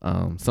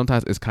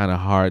 Sometimes it's kind of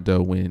hard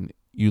though when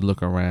you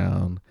look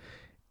around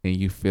and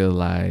you feel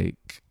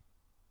like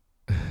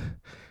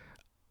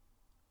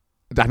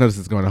I know this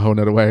is going a whole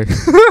nother way.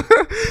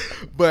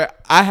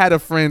 But I had a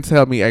friend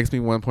ask me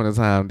one point in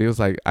time, they was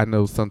like, I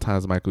know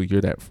sometimes, Michael,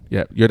 you're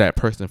that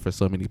person for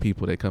so many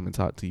people. They come and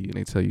talk to you and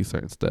they tell you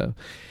certain stuff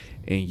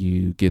and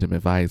you give them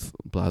advice,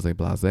 blase.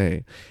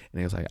 And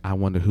it was like, I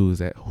wonder who is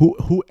that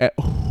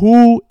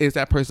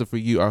person for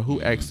you, or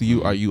who asks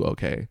you, are you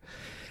okay?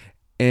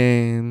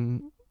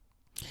 And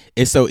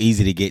it's so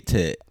easy to get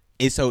to,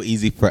 it's so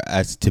easy for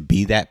us to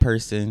be that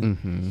person.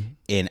 Mm-hmm.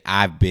 And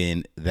I've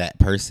been that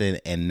person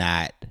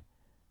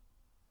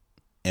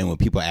and when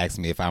people ask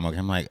me if I'm okay,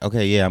 I'm like,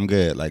 okay, yeah, I'm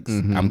good. Like,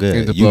 I'm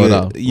good. You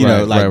good? You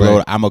know, like,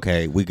 bro, I'm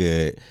okay. We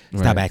good.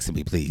 Stop asking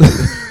me, please.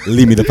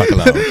 Leave me the fuck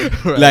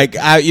alone. Like,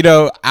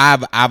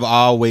 I've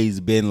always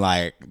been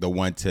like the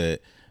one to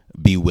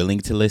be willing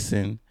to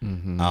listen.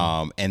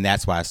 And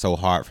that's why it's so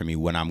hard for me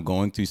when I'm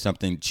going through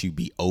something to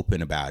be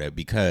open about it,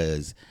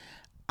 because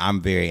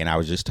and I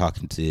was just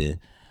talking to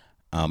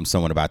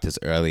someone about this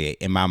earlier.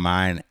 In my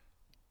mind,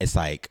 it's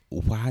like,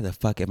 why the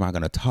fuck am I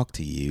going to talk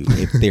to you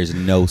if there's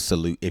no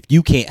solution? If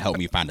you can't help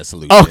me find a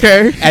solution.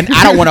 Okay. And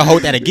I don't want to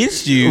hold that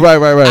against you.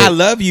 Right. I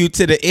love you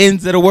to the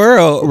ends of the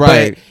world.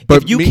 Right.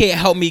 But if you can't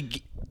help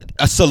me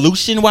a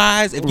solution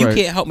wise, if you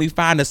can't help me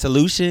find a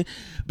solution,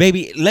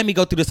 baby, let me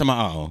go through this on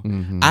my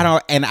own.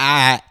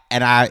 I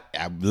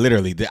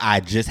literally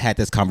just had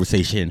this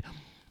conversation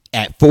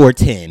at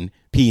 4:10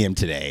 p.m.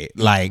 today,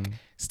 like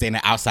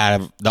standing outside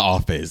of the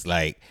office.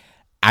 Like,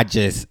 I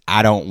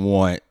don't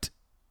want,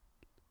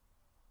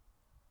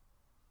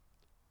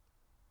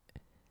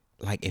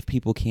 like, if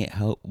people can't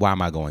help, why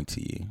am I going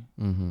to you?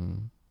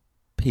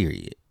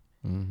 Period.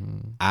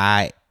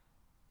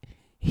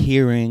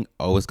 Hearing,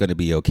 oh, it's going to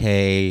be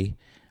okay.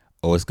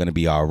 Oh, it's going to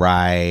be all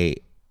right.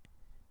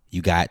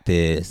 You got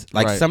this.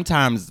 Like,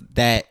 sometimes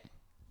that.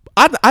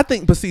 I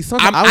think, but see,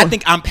 sometimes I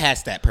think I'm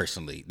past that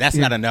personally. That's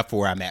not enough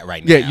for where I'm at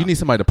right now. Yeah, you need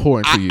somebody to pour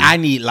into you. I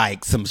need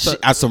like some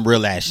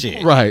real ass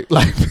shit. Right.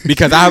 Like,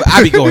 because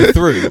I be going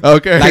through.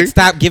 Okay. Like,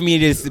 stop giving me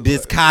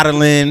this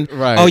coddling.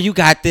 Right. Oh, you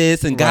got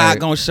this, and God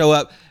gonna show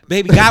up.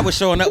 Baby, God was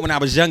showing up when I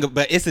was younger,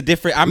 but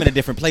I'm in a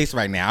different place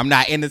right now. I'm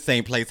not in the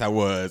same place I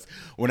was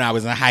when I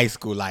was in high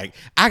school. Like,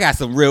 I got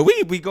some real,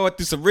 we going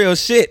through some real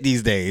shit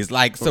these days.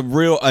 Like, some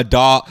real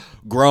adult,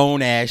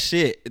 grown ass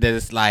shit that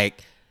it's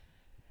like,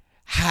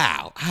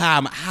 how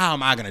am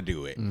I going to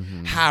do it?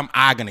 How am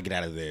I going to get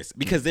out of this?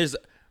 Because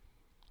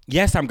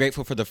yes, I'm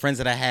grateful for the friends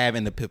that I have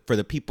and for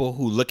the people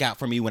who look out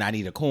for me when I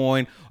need a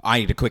coin, or I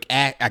need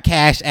a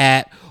cash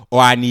app, or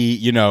I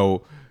need,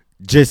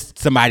 just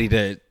somebody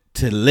to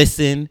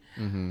listen.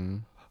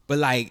 But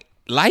like,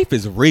 life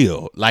is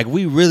real. Like,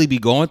 we really be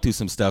going through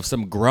some stuff,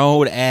 some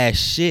grown ass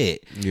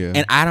shit. Yeah.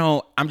 And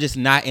I'm just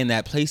not in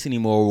that place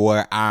anymore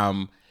where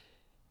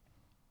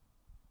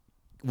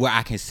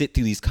I can sit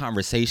through these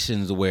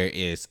conversations where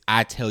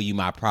I tell you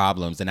my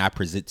problems and I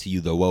present to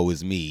you the woe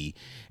is me,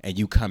 and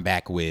you come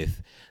back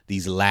with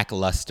these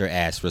lackluster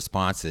ass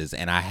responses,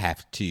 and I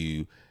have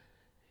to,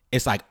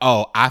 it's like,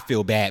 oh, I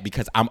feel bad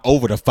because I'm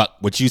over the fuck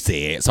what you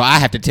said. So I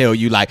have to tell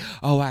you like,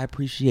 oh, I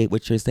appreciate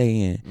what you're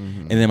saying.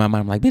 And then my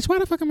mind, I'm like, bitch, why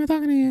the fuck am I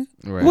talking to you?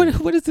 Right.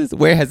 What is this?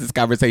 Where has this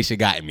conversation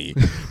gotten me?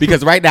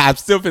 Because right now I'm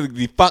still feeling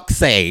the fuck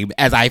same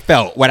as I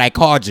felt when I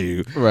called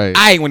you. Right.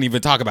 I ain't want to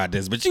even talk about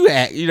this, but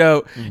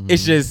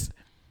it's just,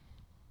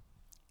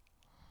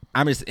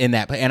 I'm just in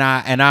that.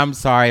 And I'm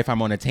sorry if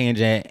I'm on a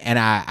tangent, and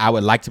I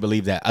would like to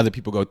believe that other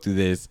people go through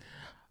this.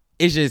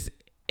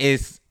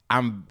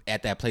 I'm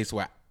at that place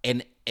where,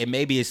 and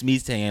maybe it's me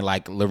saying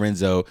like,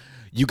 Lorenzo,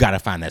 you got to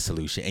find that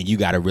solution, and you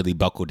got to really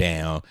buckle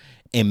down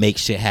and make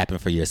shit happen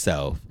for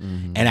yourself.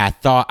 And I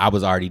thought I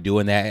was already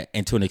doing that,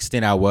 and to an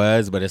extent I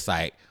was, but it's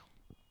like,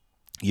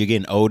 you're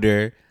getting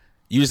older,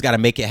 you just got to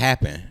make it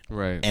happen.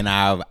 Right. And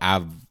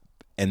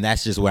and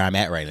that's just where I'm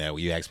at right now.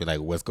 When you ask me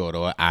like, what's going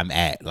on, I'm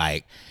at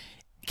like,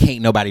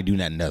 can't nobody do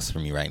nothing else for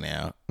me right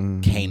now.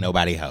 Can't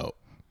nobody help.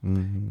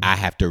 I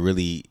have to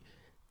really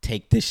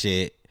take this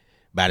shit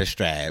by the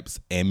straps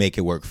and make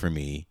it work for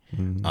me.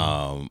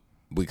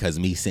 Because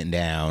me sitting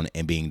down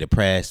and being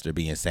depressed or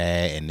being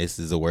sad, and this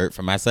is a word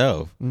for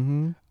myself.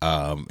 And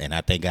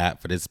I thank God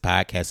for this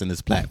podcast and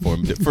this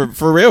platform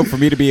for real, for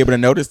me to be able to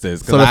notice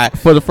this. So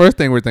for the first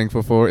thing we're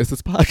thankful for is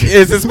this podcast.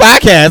 It's this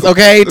podcast,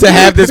 okay? To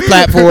have this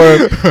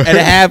platform and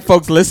to have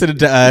folks listening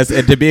to us,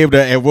 and to be able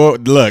to, and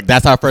look,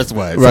 that's our first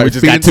one. So we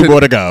just got two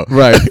more to go.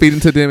 Right. Feed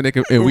into them, and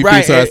we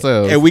feed to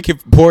ourselves. And we can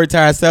pour into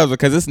ourselves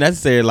because it's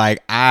necessary.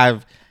 Like, I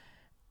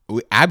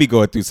be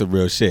going through some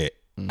real shit.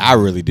 I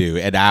really do.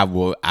 And I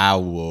can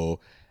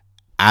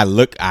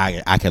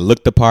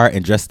look the part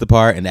and dress the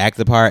part and act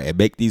the part and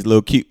make these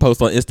little cute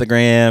posts on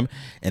Instagram,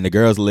 and the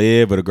girls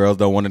live, but the girls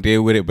don't want to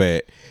deal with it.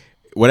 But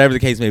whatever the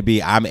case may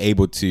be, I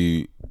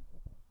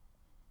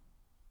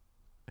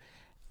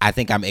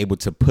think I'm able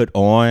to put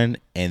on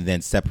and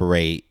then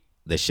separate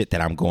the shit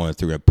that I'm going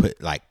through and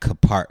put like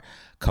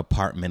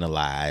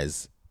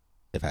compartmentalize,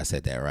 if I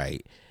said that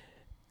right,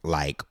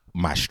 like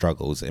my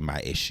struggles and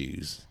my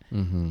issues.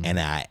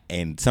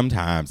 And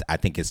sometimes I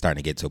think it's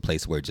starting to get to a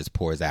place where it just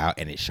pours out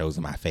and it shows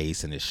in my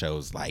face and it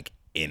shows like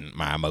in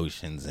my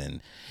emotions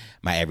and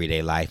my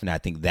everyday life. And I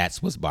think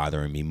that's what's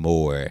bothering me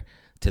more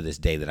to this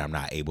day, that I'm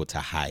not able to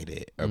hide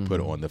it or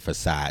put on the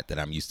facade that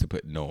I'm used to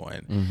putting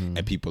on.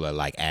 And people are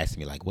like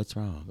asking me like, what's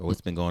wrong or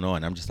what's been going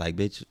on? I'm just like,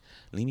 bitch,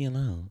 leave me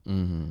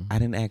alone. I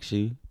didn't ask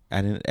you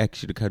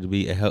to come to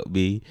me and help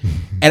me.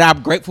 And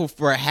I'm grateful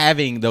for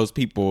having those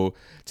people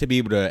to be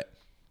able to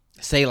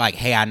say like,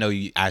 hey, I know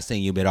you, I've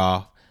seen you a bit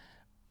off.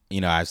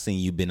 You know, I've seen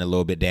you been a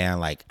little bit down.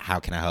 Like, how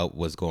can I help?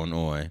 What's going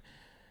on?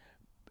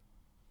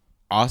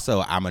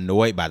 Also, I'm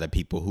annoyed by the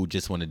people who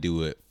just want to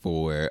do it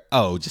for,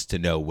 just to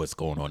know what's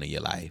going on in your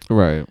life.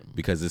 Right.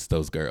 Because it's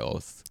those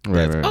girls.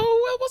 Right. Oh,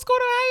 well, what's going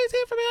on? I ain't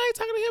hear from me. I ain't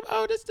talking to him.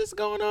 Oh, this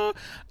going on.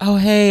 Oh,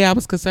 hey, I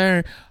was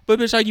concerned. But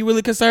bitch, are you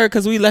really concerned?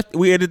 Because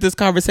we ended this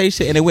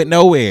conversation and it went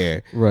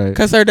nowhere. Right.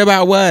 Concerned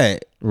about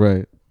what?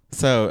 Right.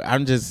 So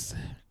I'm just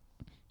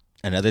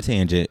another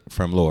tangent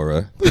from Laura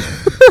on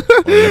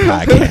the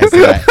podcast.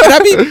 And I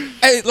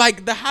mean,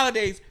 like the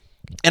holidays,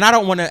 and I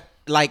don't want to.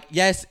 Like,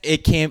 yes,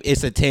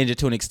 it's a tangent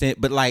to an extent,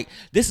 but like,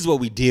 this is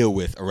what we deal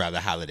with around the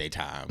holiday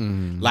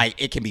time.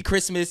 Like, it can be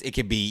Christmas, it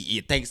can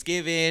be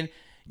Thanksgiving,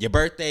 your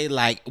birthday,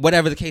 like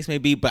whatever the case may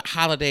be. But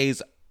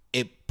holidays,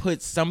 it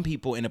puts some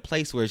people in a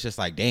place where it's just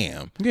like,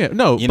 damn. Yeah,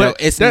 no, you know,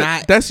 it's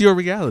not. That's your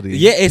reality.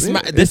 Yeah,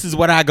 this is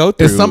what I go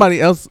through. It's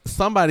somebody else,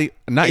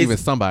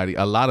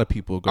 a lot of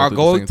people are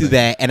going through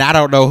that. And I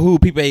don't know who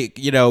people,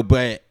 you know,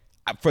 but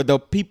for the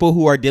people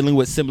who are dealing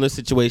with similar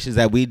situations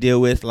that we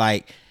deal with,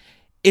 like,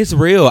 it's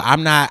real.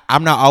 I'm not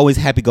always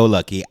happy go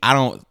lucky. I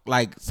don't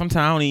like, sometimes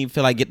I don't even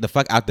feel like getting the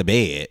fuck out the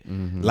bed.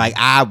 Like,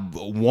 I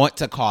want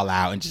to call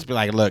out and just be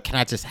like, look, can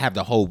I just have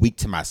the whole week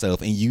to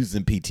myself and use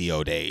them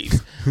PTO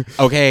days?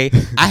 Okay.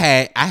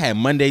 I had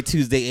Monday,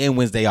 Tuesday, and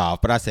Wednesday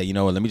off, but I said, you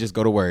know what, let me just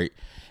go to work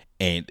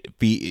and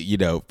feed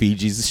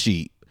Jesus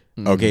sheep.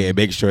 Okay. And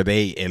make sure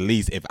they, at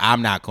least if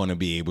I'm not going to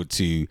be able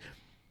to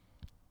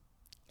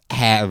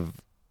have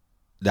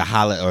the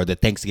holiday or the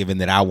Thanksgiving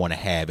that I want to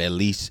have, at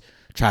least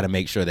try to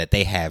make sure that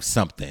they have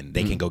something.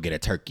 They can go get a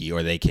turkey,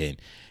 or they can,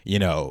 you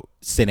know,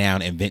 sit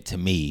down and vent to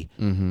me,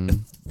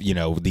 you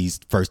know, these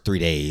first 3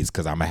 days,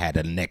 because I'm going to have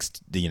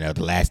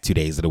the last 2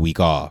 days of the week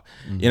off.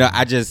 You know,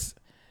 I just,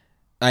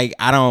 like,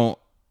 I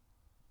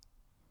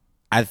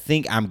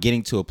think I'm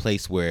getting to a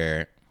place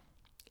where,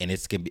 and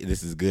this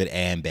is good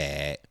and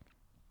bad,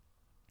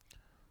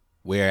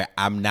 where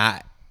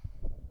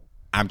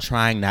I'm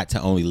trying not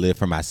to only live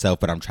for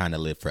myself, but I'm trying to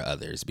live for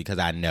others, because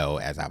I know,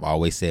 as I've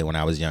always said when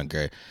I was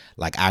younger,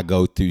 like, I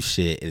go through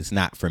shit. It's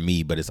not for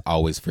me, but it's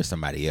always for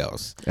somebody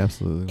else.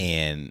 Absolutely.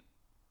 And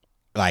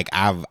like,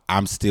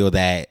 I'm still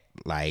that,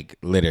 like,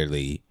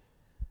 literally,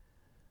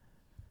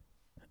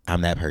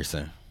 I'm that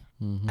person.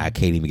 I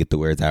can't even get the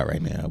words out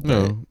right now.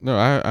 But no,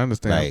 I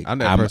understand. like, I'm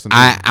that person.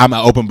 I'm an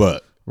open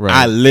book. Right.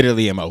 I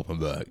literally am an open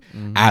book.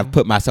 I've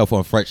put myself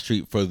on Front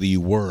Street for the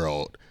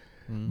world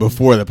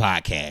before the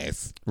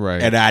podcast.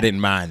 Right. And I didn't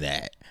mind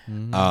that.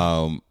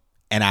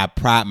 And I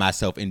pride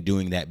myself in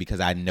doing that,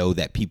 because I know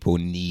that people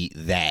need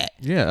that.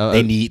 Yeah.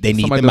 They need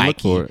the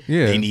Mikey.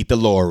 Yeah. They need the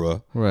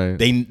Laura. Right.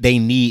 They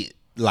need,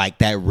 like,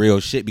 that real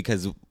shit,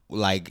 because,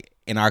 like,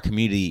 in our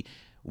community,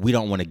 we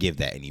don't want to give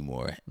that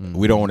anymore.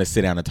 We don't want to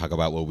sit down and talk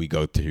about what we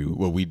go through,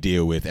 what we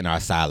deal with in our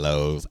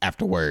silos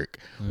after work,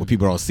 where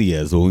people don't see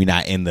us, when we're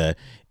not in the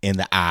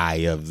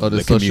eye of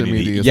the social community.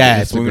 media,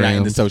 Yes, when we're not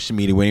in the social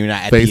media, when we're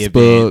not at Facebook,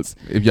 the events.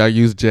 if y'all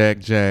use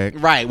Jack.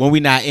 Right, when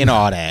we're not in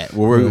all that,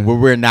 when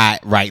we're not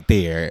right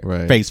there,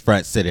 right, face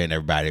front center and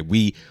everybody.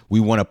 We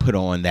want to put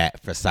on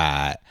that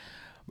facade.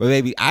 But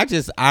baby, I'm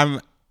just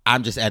at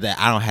that.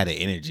 I don't have the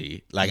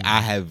energy. Like,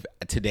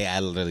 today I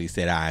literally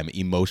said I'm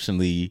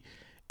emotionally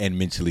and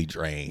mentally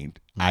drained.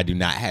 I do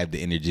not have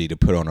the energy to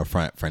put on a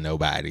front for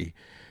nobody.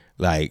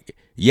 Like,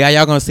 yeah,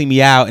 y'all gonna see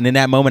me out, and in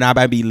that moment I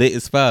might be lit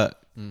as fuck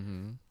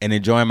and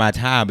enjoying my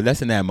time, but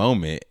that's in that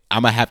moment.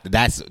 I'm gonna have to.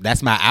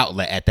 That's my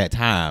outlet at that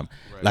time.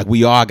 Right. Like,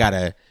 we all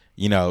gotta,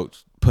 you know,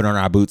 put on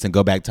our boots and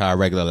go back to our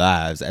regular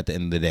lives at the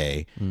end of the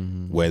day,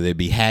 whether it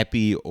be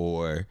happy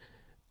or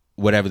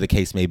whatever the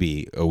case may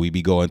be, or we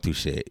be going through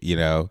shit, you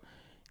know,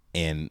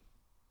 and.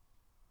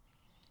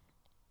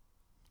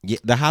 Yeah,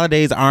 the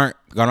holidays aren't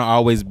gonna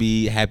always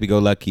be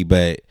happy-go-lucky,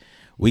 but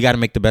we got to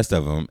make the best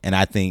of them. And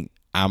I think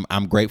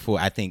I'm grateful.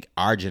 I think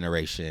our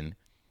generation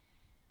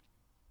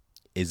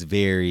is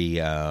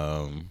very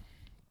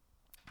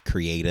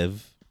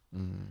creative,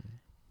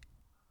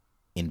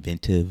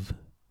 inventive.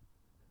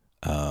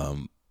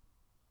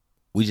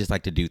 We just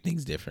like to do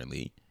things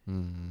differently,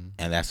 and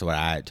that's what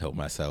I told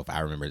myself.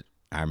 I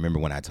remember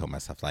when I told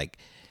myself, like,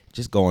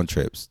 just go on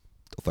trips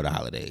for the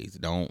holidays.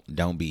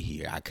 Don't be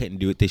here. I couldn't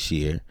do it this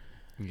year.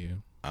 Yeah.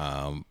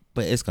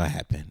 But it's gonna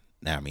happen.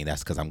 Now, I mean,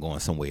 that's because I'm going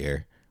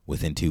somewhere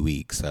within 2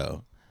 weeks,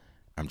 so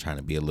I'm trying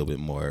to be a little bit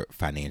more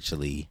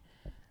financially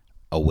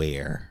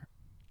aware,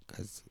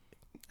 because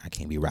I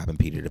can't be robbing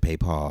Peter to pay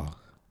Paul.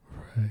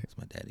 Right. That's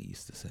what my daddy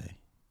used to say.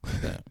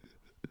 So,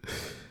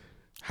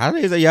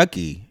 holidays are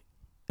yucky.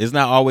 It's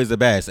not always the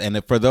best.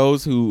 And for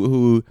those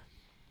who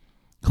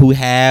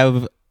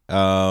have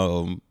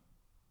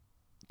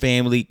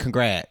family,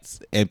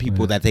 congrats, and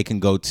people that they can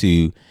go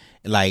to,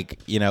 like,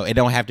 you know, it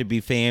don't have to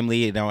be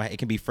family. It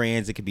can be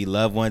friends. It could be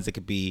loved ones. It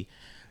could be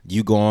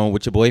you going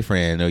with your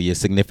boyfriend or your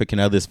significant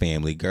other's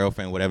family,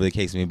 girlfriend, whatever the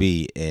case may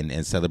be,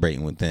 and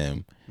celebrating with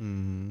them.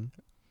 Mm-hmm.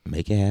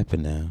 Make it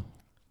happen now.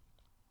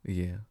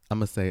 Yeah, I'm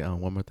gonna say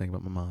one more thing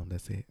about my mom.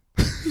 That's it.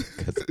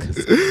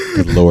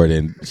 Cause Lord,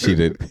 and she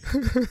did.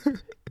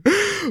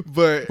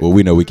 But Well,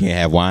 we know we can't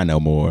have wine no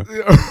more.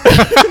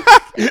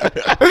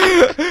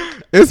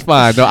 it's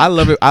fine. No, I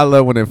love it. I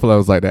love when it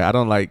flows like that. I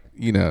don't like,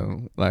 you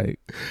know, like.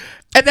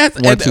 And that's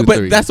One, two, but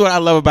three. that's what I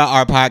love about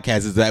our podcast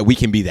is that we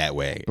can be that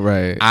way.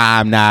 Right.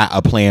 I'm not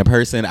a planned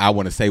person. I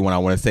want to say when I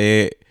want to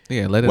say it.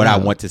 Yeah, let it what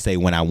out. I want to say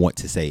when I want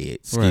to say it.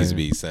 Excuse Right.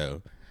 me.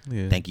 So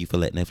Yeah. thank you for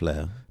letting it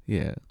flow.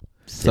 Yeah.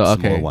 Sip So, some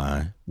okay. more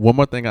wine. One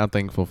more thing I'm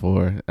thankful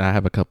for, and I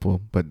have a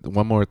couple, but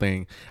one more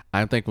thing,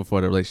 I'm thankful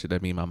for the relationship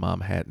that me and my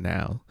mom had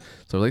now.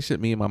 So the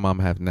relationship me and my mom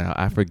have now,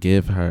 I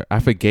forgave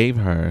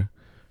her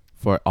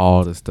for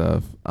all the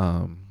stuff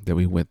that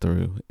we went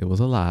through. It was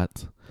a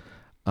lot.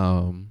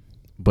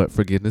 But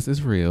forgiveness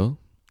is real,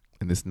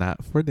 and it's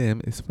not for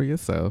them, it's for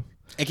yourself.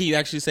 And can you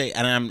actually say,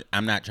 and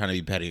I'm not trying to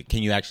be petty,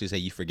 can you actually say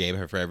you forgave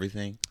her for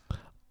everything?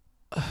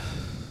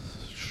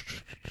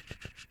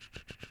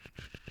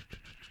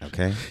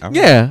 Okay. All right.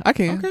 Yeah, I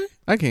can. Okay.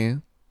 I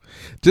can.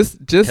 Just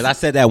Because I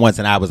said that once,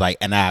 and I was like,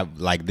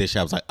 this year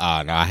I was like,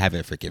 oh no, I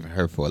haven't forgiven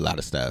her for a lot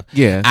of stuff.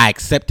 Yeah. I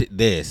accepted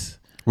this.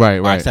 right.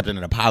 I accepted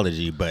an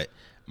apology, but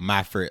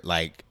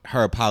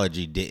her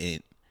apology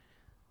didn't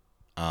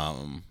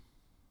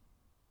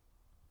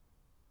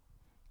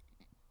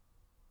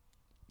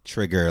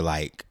trigger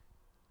like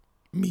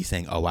me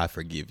saying, oh, I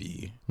forgive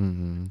you.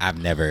 Mm-hmm.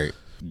 I've never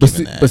But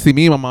given that. but see,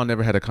 me and my mom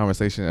never had a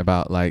conversation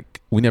about,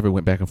 like, we never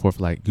went back and forth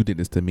like, you did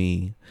this to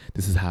me,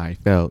 this is how I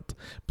felt,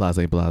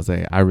 blase, blase.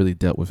 I really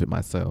dealt with it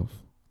myself.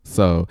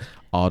 So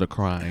all the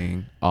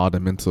crying, all the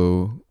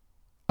mental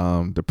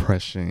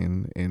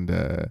depression, and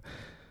the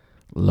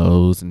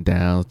lows and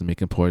downs, and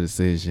making poor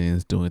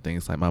decisions, doing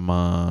things like my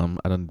mom.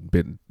 I done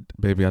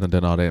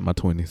done all that in my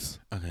 20s.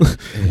 Okay.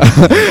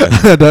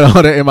 I done done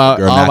all that in my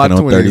Girl all my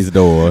knocking on 20s. 30's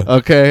door.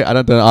 Okay, I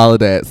done all of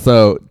that.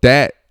 So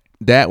that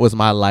was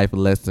my life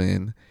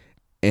lesson,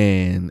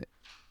 and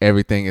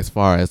everything as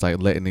far as like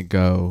letting it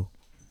go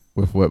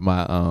with what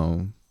my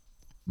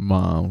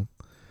mom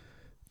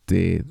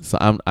did. So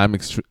I'm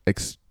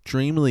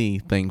extremely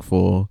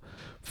thankful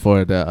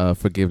for the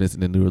forgiveness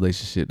and the new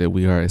relationship that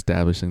we are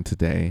establishing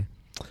today.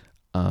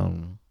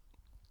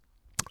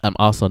 I'm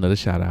also, another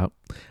shout out,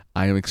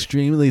 I am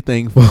extremely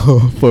thankful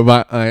for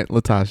my aunt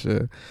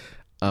Latasha.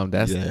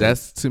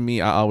 That's to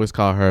me, I always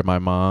call her my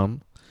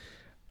mom,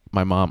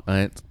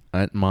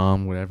 aunt,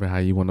 mom, whatever, how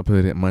you want to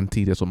put it.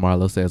 Muntie, that's what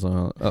Marlo says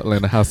on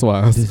Atlanta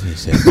Housewives.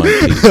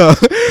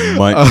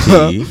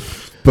 Muntie.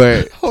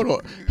 But Hold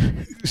on.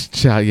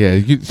 child, yeah,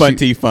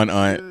 Funty fun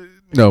aunt.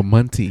 no,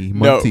 Muntie,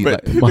 No, like,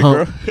 but the mom,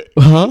 girl-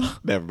 huh?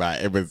 Never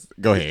mind. It was.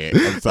 Go ahead.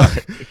 I'm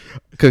sorry.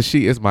 Because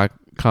she is my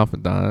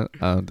confidant,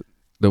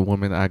 the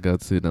woman I go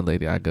to, the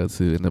lady I go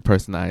to, and the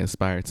person I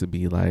aspire to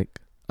be like.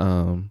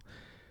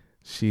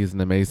 She is an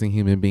amazing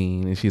human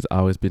being, and she's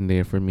always been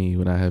there for me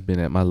when I have been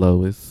at my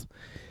lowest.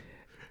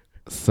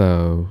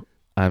 So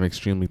I'm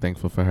extremely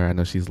thankful for her. I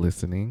know she's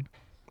listening,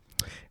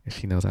 and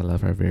she knows I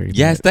love her very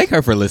Yes, much. thank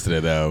her for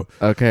listening though.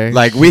 Okay,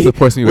 Like She we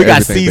supports me we with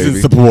got everything, seasoned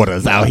baby.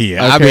 supporters out here.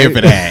 I'm Okay. here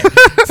for that.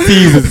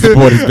 Seasoned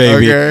supporters,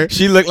 baby. Okay.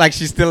 She looked like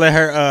she's still in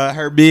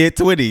her mid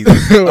 20s.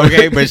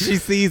 Okay, but she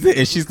sees it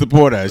and she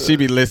support us. She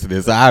be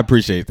listening, so I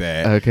appreciate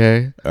that.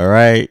 Okay, All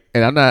right.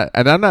 and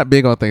I'm not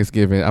big on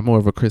Thanksgiving. I'm more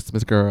of a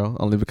Christmas girl,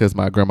 only because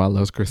my grandma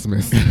loves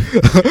Christmas.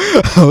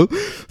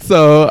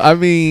 So I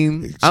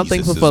mean, I'm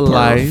thankful Jesus for is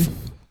life. birth.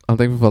 I'm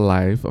thankful for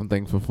life. I'm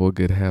thankful for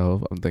good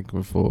health. I'm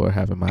thankful for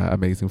having my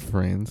amazing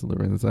friends,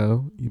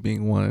 Lorenzo, you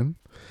being one.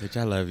 Bitch,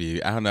 I love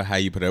you. I don't know how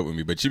you put up with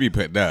me, but you be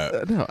putting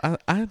up. No,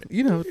 I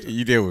you know,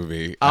 You deal with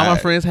me. all my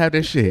friends have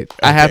their shit.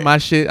 I have Okay. my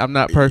shit. I'm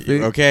not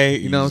perfect. Okay,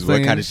 You know what I'm what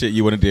saying? kind of shit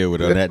you want to deal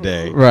with on that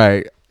day?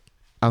 Right.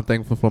 I'm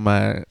thankful for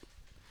my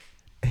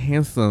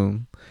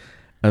handsome,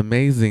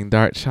 amazing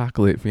dark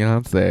chocolate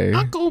fiance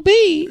Uncle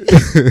B.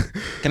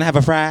 Can I have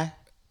a fry?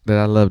 that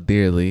I love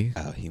dearly.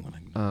 Oh, he want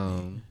to.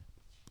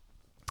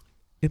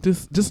 It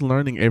just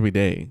learning every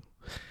day.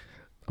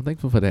 I'm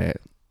thankful for that.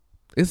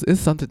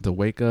 It's something to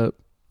wake up,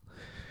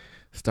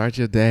 start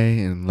your day,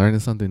 and learning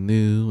something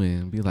new,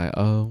 and be like,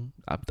 oh,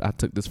 I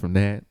took this from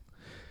that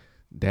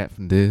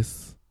from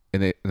this,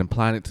 and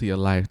applying it to your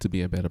life to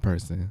be a better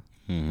person.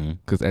 Mm-hmm.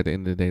 Because at the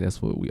end of the day,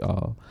 that's what we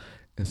all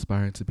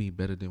aspiring to be,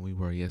 better than we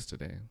were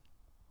yesterday.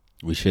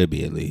 We should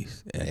be, at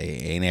least.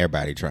 Ain't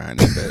everybody trying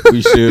it, but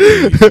we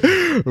should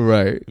be.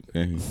 Right.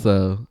 Mhm.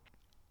 So,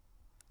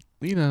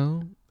 you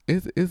know,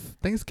 it's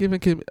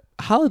Thanksgiving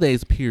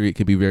holidays period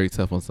can be very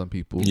tough on some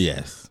people.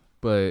 Yes.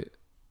 But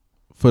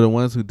for the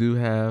ones who do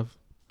have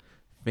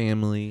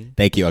family,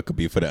 Thank you, Uncle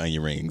B, for the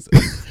onion rings.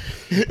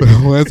 for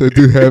the ones that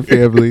do have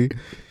family,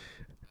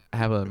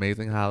 have an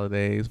amazing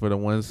holidays. For the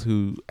ones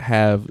who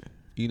have,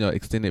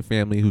 extended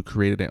family who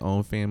created their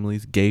own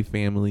families, gay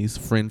families,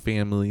 friend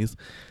families,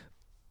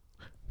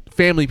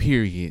 family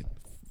period.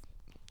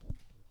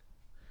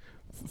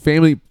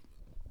 Family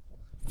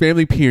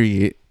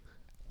period.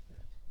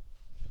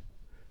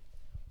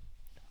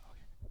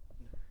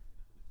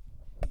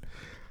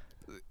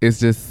 It's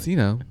just,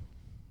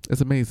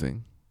 it's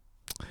amazing.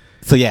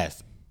 So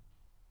yes,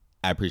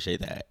 I appreciate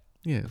that.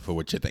 Yeah. For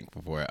what you're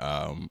thankful for.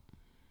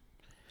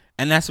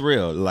 And that's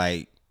real.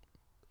 Like,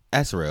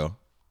 that's real.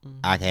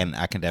 Mm-hmm.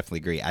 I can definitely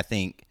agree. I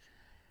think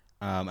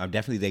I'm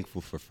definitely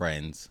thankful for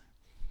friends.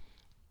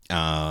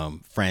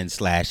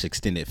 Friends /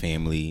 extended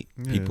family,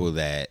 people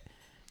that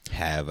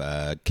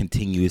have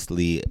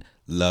continuously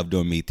loved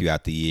on me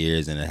throughout the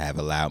years and have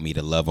allowed me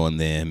to love on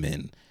them,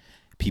 and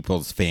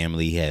people's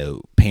family have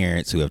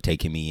parents who have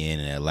taken me in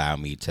and allowed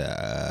me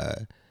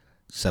to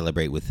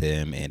celebrate with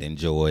them and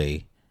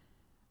enjoy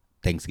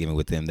Thanksgiving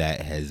with them.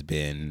 That has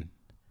been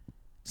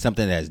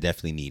something that is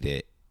definitely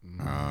needed.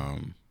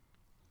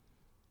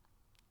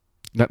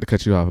 Not to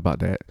cut you off about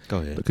that.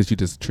 Go ahead. Because you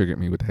just triggered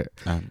me with that.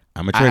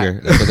 I'm a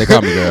trigger. That's what they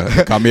call me, girl.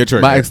 They call me a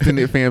trigger. My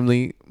extended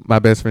family, my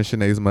best friend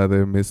Shanae's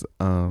mother, Miss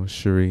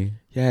Cherie.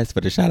 Yes,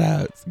 for the shout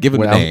outs. Give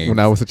them names. When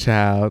I was a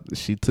child,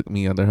 she took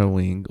me under her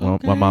wing.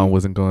 Okay. My mom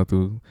wasn't going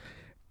through,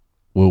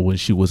 when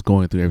she was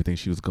going through everything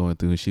she was going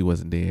through, and she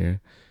wasn't there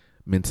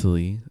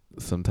mentally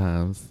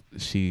sometimes,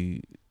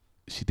 she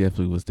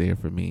definitely was there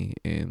for me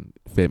and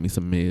fed me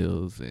some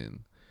meals,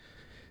 and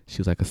she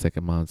was like a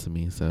second mom to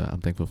me. So I'm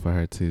thankful for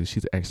her too.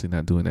 She's actually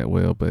not doing that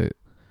well, but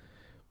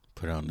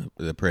put her on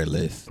the prayer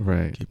list.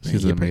 Right.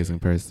 She's an amazing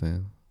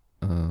person.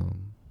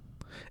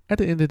 At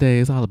the end of the day,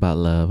 it's all about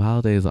love.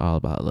 Holidays are all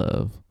about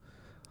love.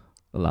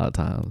 A lot of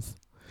times.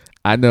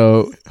 I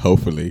know.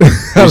 Hopefully.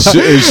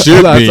 it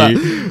should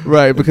be.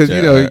 Right, because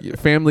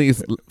family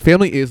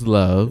is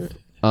love.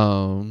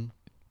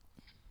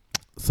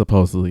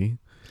 Supposedly.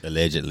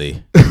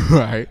 Allegedly.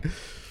 Right.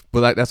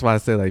 But that's why I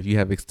said, if you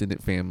have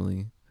extended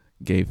family,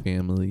 gay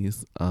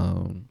families,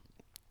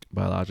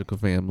 biological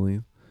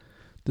families,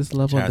 just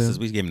love on them. Since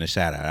we giving a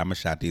shout out, I'm gonna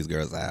shout these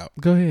girls out.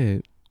 Go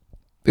ahead.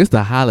 It's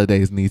the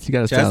holidays, niece. You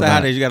gotta shout out.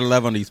 Holidays. You gotta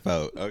love on these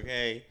folks.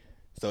 Okay.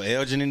 So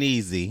Elgin and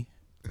Easy,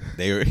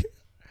 they were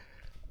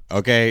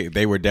okay.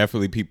 They were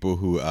definitely people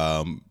who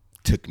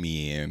took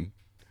me in,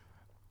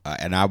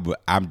 and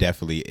I'm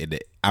definitely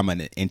I'm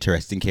an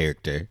interesting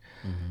character.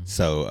 Mm-hmm.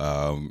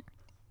 So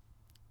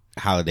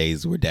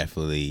holidays were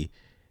definitely,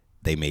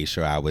 they made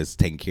sure I was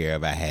taken care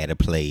of. I had a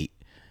plate,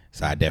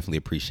 so I definitely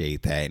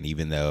appreciate that. And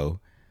even though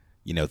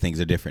things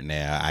are different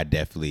now, I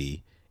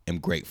definitely am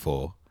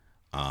grateful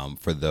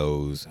for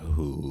those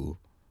who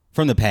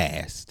from the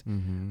past.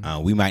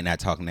 Mm-hmm. We might not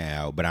talk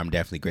now, but I'm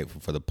definitely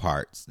grateful for the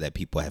parts that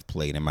people have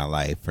played in my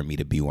life for me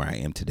to be where I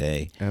am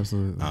today.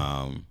 Absolutely.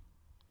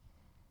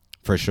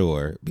 For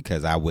sure,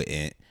 because I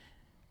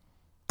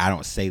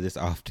don't say this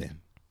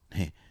often,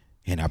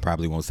 and I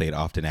probably won't say it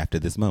often after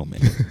this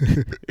moment.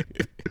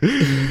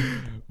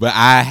 But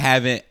I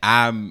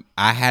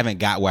haven't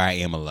got where I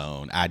am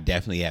alone. I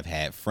definitely have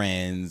had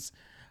friends,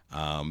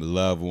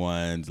 loved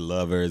ones,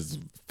 lovers,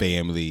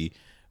 family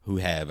who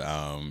have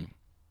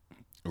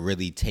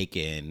really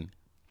taken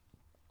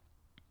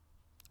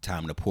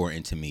time to pour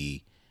into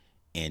me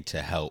and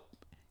to help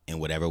in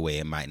whatever way.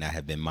 It might not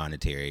have been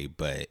monetary,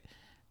 but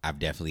I've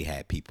definitely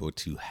had people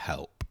to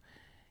help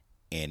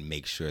and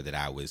make sure that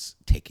I was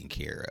taken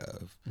care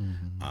of.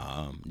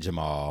 Mm-hmm.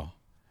 Jamal,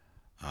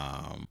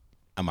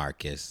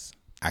 Marcus.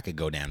 I could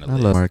go down the list.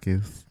 I love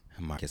Marcus.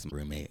 Marcus, my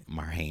roommate,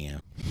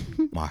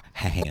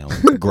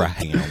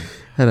 Graham.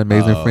 Had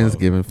amazing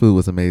Friendsgiving. Food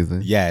was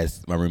amazing.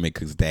 Yes, my roommate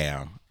cooks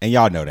down. And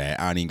y'all know that.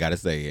 I don't even got to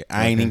say it.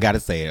 I ain't even got to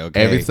say it,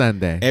 okay? Every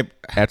Sunday.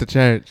 After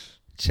church.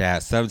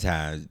 Chad,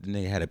 sometimes.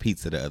 They had a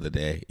pizza the other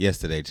day.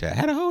 Yesterday, Chad.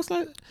 Had a whole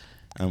slice.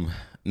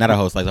 Not a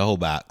whole slice, a whole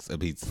box of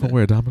pizza. From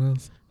where,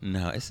 Domino's?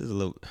 No, this is a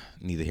little,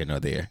 neither here nor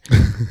there.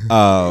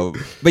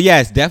 But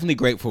yes, definitely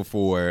grateful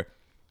for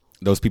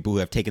those people who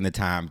have taken the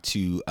time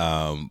to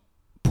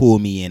pull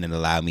me in and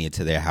allow me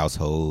into their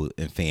household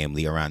and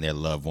family, around their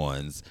loved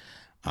ones.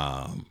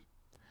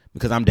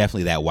 Because I'm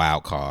definitely that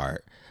wild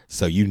card.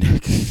 So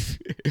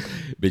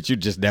but you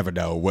just never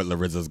know what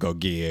Larissa's going to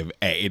give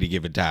at any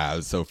given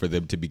time. So for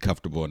them to be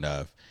comfortable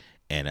enough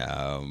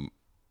and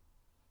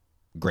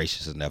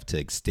gracious enough to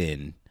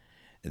extend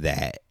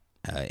that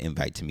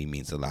invite to me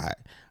means a lot.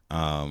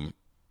 I'm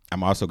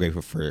also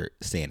grateful for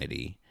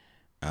sanity.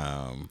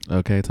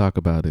 Okay, talk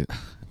about it.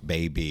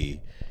 Baby.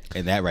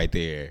 And that right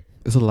there.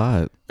 It's a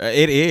lot.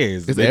 It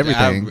is. It's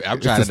everything. I'm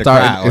trying to cry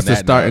on that. It's the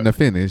start and the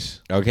finish.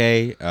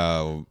 Okay.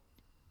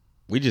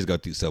 We just go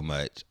through so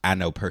much. I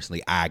know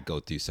personally I go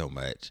through so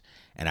much,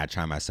 and I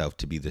try myself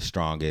to be the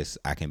strongest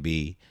I can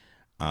be,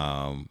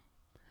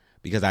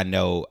 because I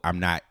know I'm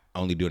not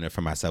only doing it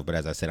for myself, but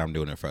as I said, I'm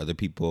doing it for other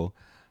people.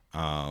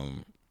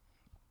 And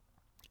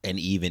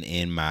even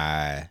in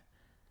my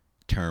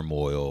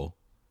turmoil,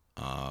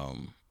 or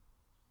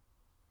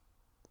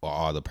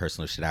all the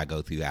personal shit I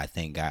go through, I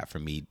thank God for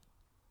me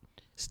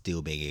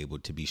still being able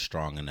to be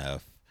strong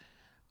enough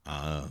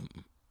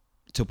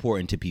to pour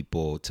into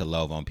people, to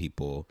love on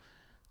people,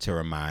 to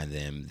remind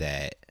them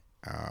that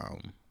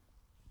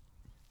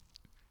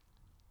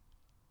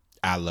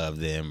I love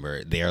them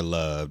or they're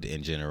loved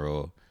in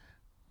general.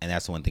 And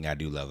that's one thing I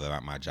do love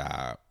about my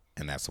job.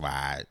 And that's why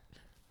I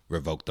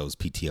revoked those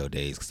PTO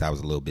days, because I was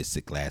a little bit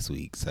sick last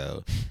week.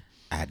 So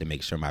I had to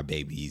make sure my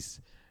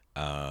babies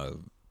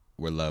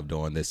were loved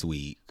on this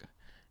week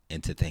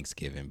into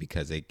Thanksgiving,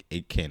 because it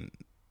can,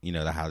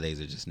 the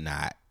holidays are just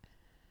not,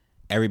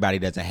 everybody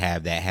doesn't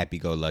have that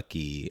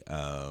happy-go-lucky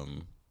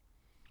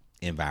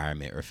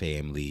environment or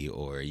family,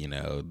 or,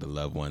 the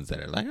loved ones that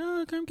are like,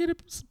 oh, come get a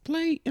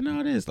plate and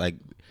all this. Like,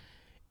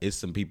 it's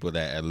some people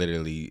that are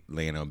literally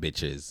laying on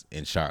bitches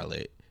in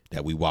Charlotte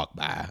that we walk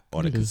by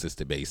on a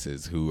consistent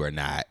basis, who are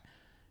not,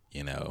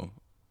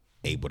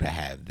 able to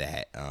have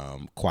that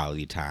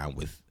quality time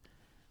with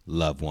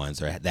loved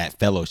ones or that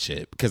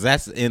fellowship. Because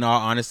that's, in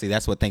all honesty,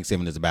 that's what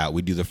Thanksgiving is about.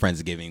 We do the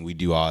Friendsgiving, we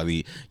do all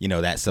the,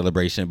 that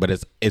celebration, but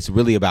it's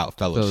really about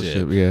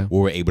fellowship yeah.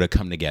 where we're able to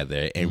come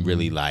together and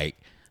really like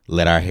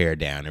let our hair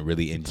down and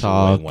really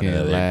enjoy one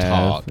another,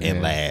 talk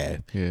and laugh,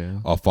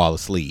 or fall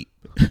asleep.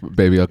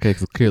 Baby, okay,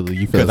 so clearly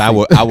you feel, because I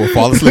will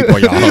fall asleep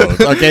on y'all hoes.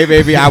 Okay,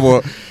 baby,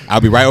 I'll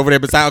be right over there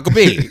beside Uncle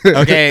B.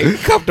 Okay,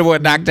 comfortable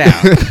and knocked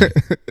out.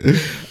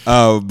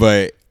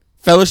 But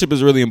fellowship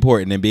is really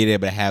important, and being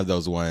able to have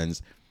those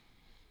ones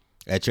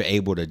that you're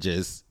able to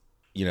just,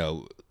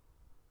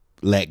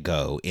 let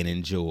go and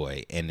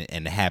enjoy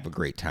and have a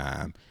great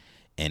time,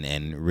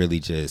 and really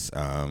just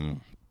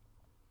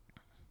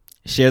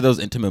share those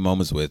intimate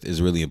moments with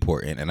is really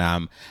important.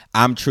 And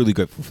I'm truly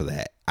grateful for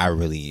that. I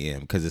really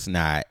am, because it's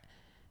not.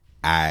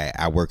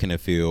 I work in a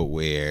field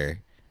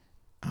where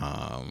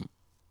I'm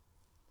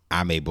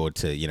able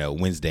to,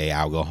 Wednesday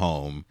I'll go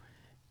home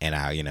and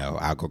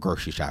I'll go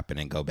grocery shopping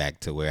and go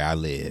back to where I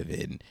live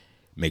and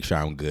make sure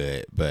I'm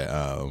good. But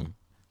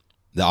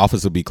the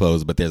office will be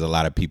closed, but there's a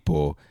lot of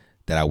people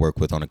that I work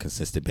with on a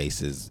consistent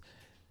basis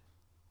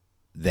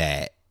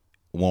that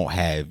won't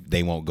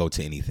go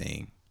to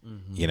anything,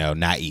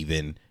 not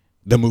even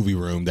the movie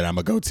room that I'm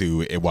gonna go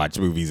to and watch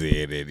movies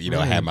in, and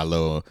have my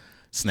little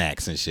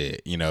snacks and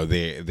shit.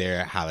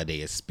 Their holiday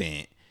is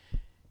spent,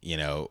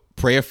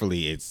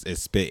 prayerfully it's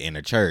spent in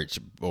a church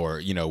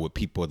or, with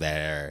people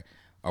that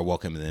are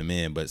welcoming them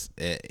in. But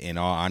in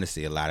all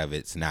honesty, a lot of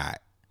it's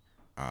not.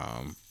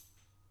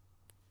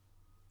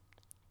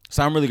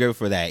 So I'm really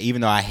grateful for that.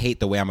 Even though I hate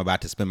the way I'm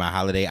about to spend my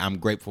holiday, I'm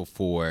grateful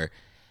for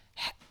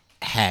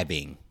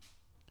having.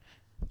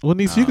 Well,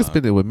 niece, you can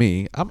spend it with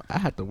me. I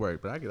have to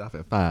work, but I get off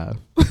at 5.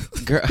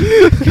 Girl,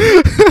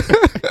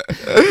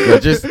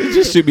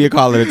 just shoot me a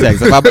call or a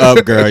text. If I'm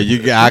up, girl,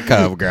 I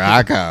come, girl,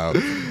 I come.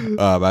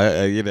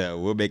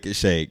 We'll make it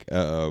shake.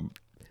 But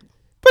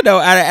no,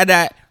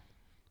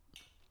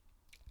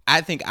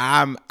 I think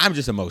I'm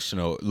just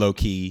emotional, low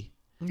key.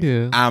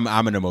 Yeah,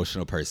 I'm an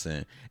emotional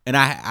person, and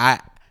I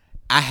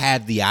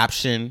have the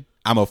option.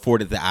 I'm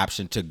afforded the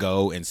option to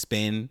go and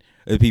spend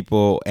with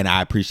people, and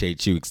I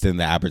appreciate you extending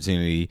the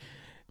opportunity.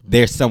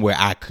 There's somewhere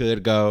I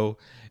could go.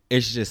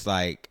 It's just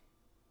like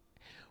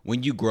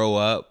when you grow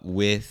up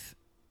with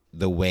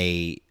the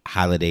way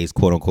holidays,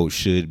 quote unquote,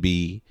 should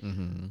be,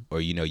 or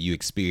you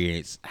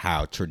experience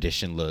how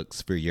tradition looks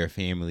for your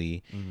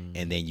family,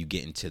 and then you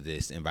get into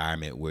this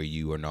environment where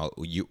you are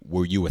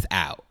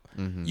without.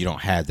 You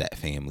don't have that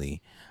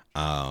family.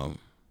 And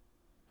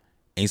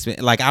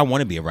like, I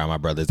want to be around my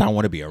brothers. I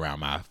want to be around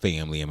my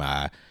family and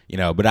my,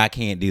 but I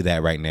can't do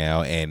that right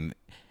now. And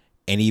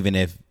even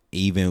if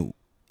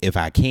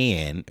I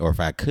can, or if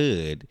I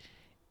could,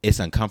 it's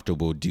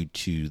uncomfortable due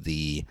to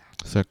the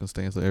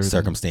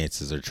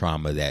circumstances or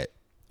trauma that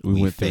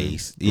we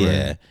face.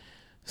 Yeah. Right.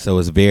 So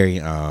it's very,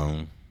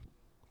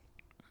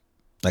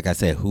 like I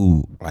said,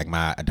 like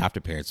my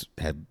adopted parents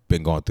have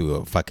been going through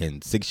a fucking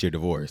 6-year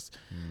divorce.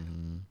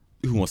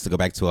 Who wants to go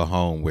back to a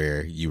home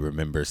where you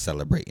remember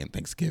celebrating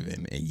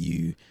Thanksgiving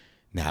and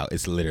now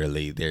it's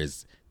literally,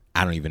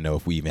 I don't even know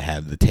if we even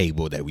have the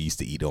table that we used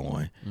to eat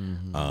on.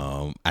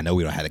 I know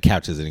we don't have the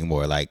couches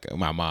anymore. Like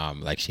my mom,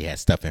 like she has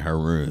stuff in her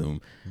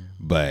room,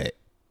 but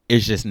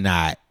it's just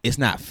not. It's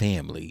not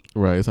family,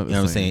 right? It's not what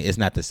I'm saying? It's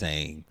not the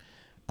same.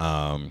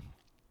 So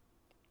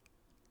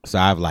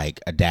I've like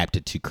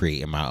adapted to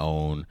creating my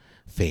own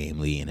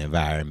family and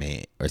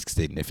environment, or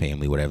extended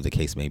family, whatever the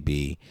case may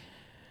be.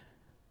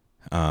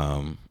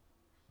 And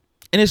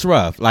it's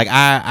rough. Like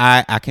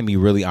I can be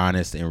really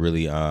honest and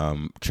really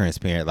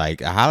transparent.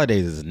 Like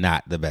holidays is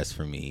not the best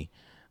for me.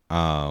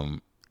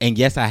 And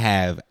yes,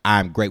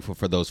 I'm grateful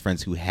for those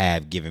friends who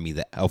have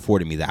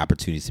afforded me the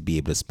opportunity to be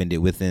able to spend it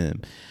with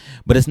them.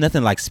 But it's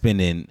nothing like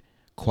spending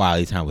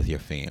quality time with your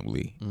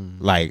family.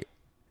 Like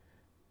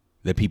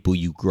the people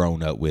you've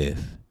grown up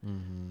with,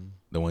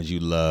 the ones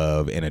you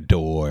love and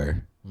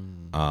adore.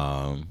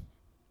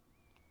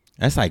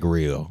 That's like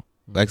real.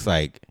 That's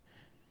like.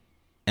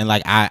 And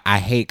like I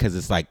hate, because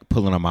it's like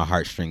pulling on my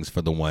heartstrings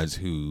for the ones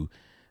who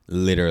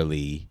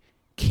literally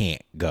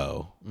can't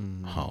go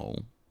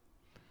home.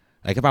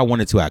 Like if I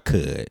wanted to, I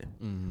could,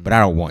 but I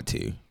don't want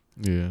to.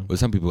 Yeah. But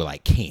some people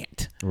like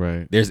can't.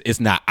 Right. It's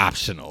not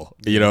optional.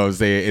 You know what I'm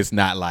saying? It's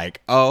not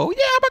like, oh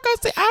yeah, I'm gonna go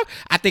say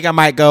I think I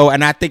might go,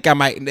 and I think I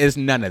might. It's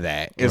none of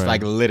that. It's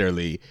like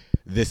literally,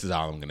 this is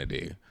all I'm gonna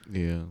do.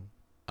 Yeah.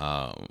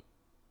 I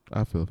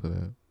feel for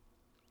that.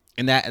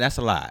 And that's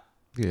a lot.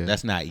 Yeah.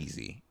 That's not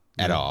easy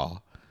at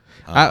all.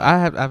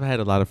 I've had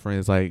a lot of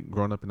friends like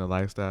growing up in the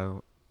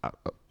lifestyle.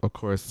 Of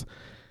course,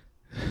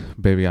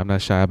 baby, I'm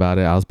not shy about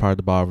it. I was part of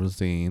the ballroom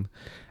scene.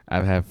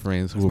 I've had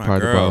friends who were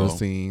part of the ballroom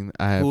scene.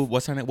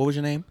 What's her name? What was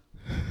your name?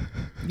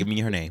 Give me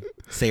her name.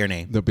 Say her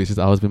name. The bitch has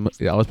always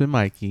been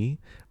Mikey,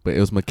 but it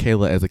was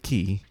Michaela as a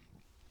key.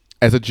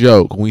 As a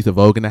joke, when we used to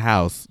Vogue in the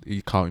house,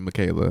 you call me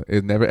Michaela.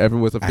 It never ever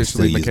was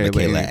officially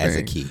Michaela as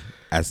a key.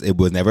 It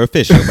was never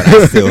official, but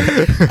I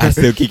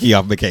still kiki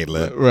off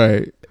Michaela.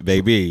 Right.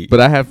 Baby. But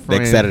I have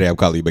friends. Next Saturday, I'm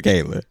calling you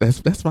Michaela. That's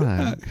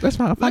fine. That's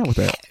fine. I'm fine with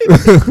that.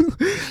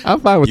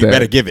 I'm fine with that. You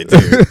better give it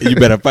to you. You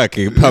better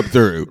fucking pump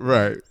through.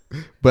 Right.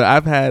 But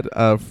I've had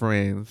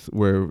friends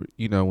where,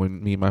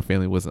 when me and my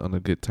family wasn't on the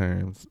good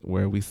terms,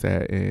 where we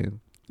sat in,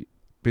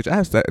 bitch, I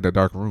have sat in a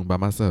dark room by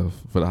myself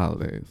for the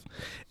holidays.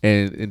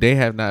 And they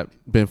have not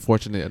been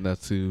fortunate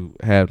enough to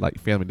have like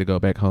family to go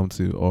back home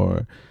to,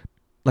 or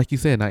like you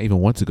said, not even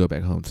want to go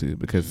back home to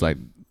because like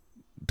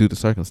due to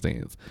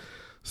circumstance.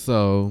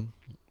 So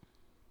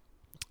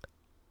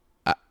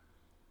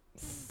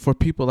for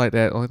people like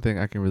that, only thing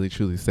I can really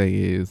truly say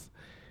is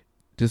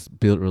just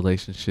build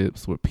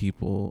relationships with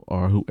people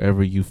or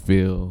whoever you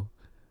feel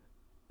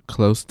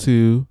close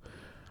to,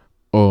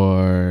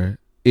 or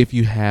if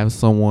you have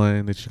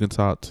someone that you can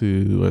talk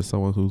to, or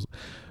someone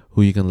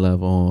who you can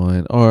love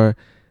on, or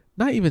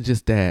not even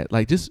just that,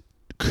 like just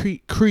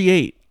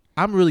create.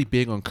 I'm really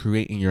big on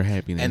creating your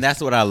happiness. And that's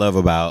what I love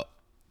about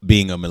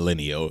being a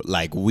millennial.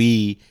 Like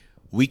we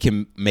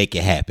can make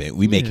it happen.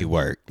 We make it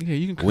work. Yeah,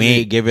 you can we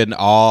ain't given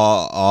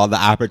all the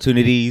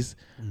opportunities.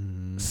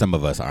 Some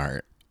of us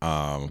aren't.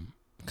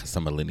 Cause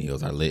some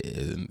millennials are lit,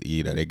 and,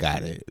 they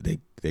got it.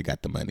 They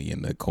got the money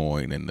and the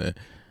coin and the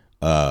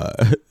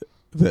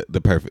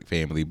perfect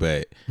family.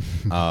 But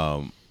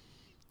I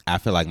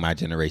feel like my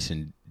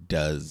generation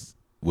does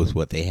with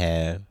what they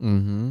have.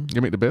 Mm-hmm.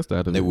 You make the best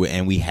out of it,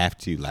 and we have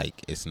to.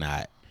 Like, it's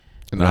not.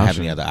 We don't have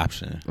any other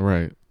option.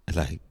 Right. It's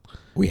like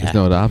there's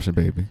no other option,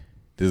 baby.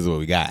 This is what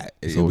we got.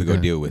 We're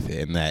gonna deal with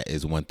it, and that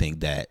is one thing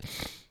that.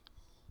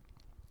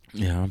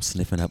 I'm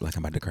sniffing up like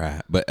I'm about to cry.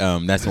 But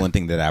that's one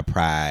thing that I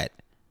pride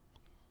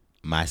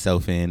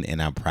myself in, and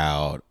I'm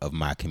proud of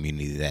my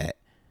community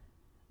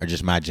or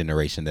just my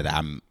generation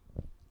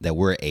that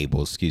we're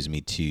able,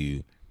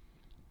 to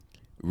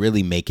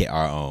really make it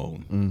our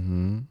own.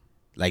 Mm-hmm.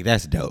 Like,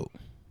 that's dope.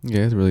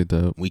 Yeah, it's really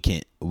dope.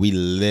 We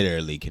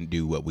literally can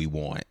do what we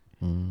want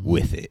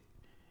with it.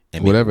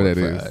 And whatever that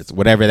is. Us,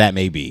 whatever that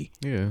may be.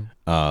 Yeah.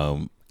 I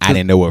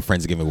didn't know what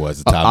Friendsgiving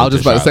was. I was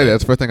just about to say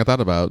that's the first thing I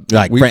thought about.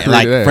 Like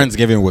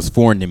Friendsgiving was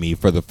foreign to me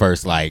for the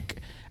first, I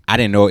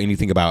didn't know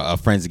anything about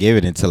a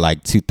Friendsgiving until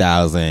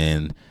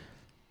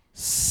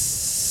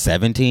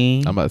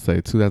 2017. I'm about to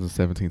say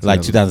 2017.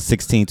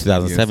 2016,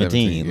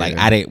 2017.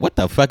 I didn't. What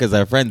the fuck is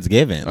a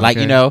Friendsgiving?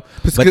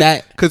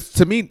 Okay. Because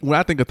to me, when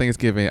I think of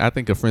Thanksgiving, I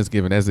think of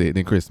Friendsgiving. That's it.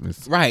 Then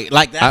Christmas. Right.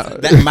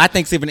 My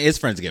Thanksgiving is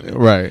Friendsgiving.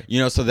 Right.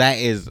 So that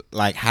is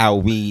how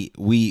we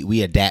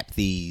adapt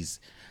these,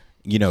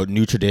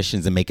 new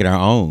traditions and make it our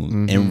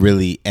own,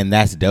 and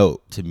that's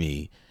dope to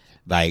me.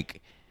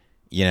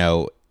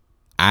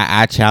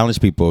 I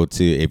challenge people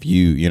to, if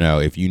you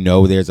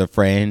know there's a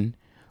friend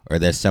or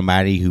there's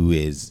somebody who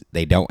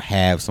they don't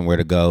have somewhere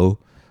to go,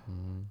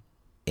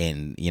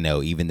 and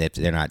even if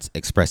they're not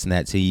expressing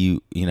that to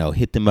you,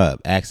 hit them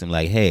up, ask them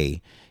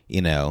hey,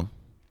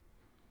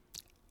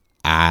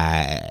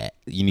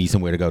 you need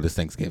somewhere to go this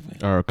Thanksgiving,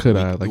 or could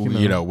I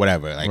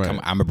whatever, right. Come,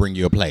 I'm gonna bring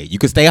you a plate. You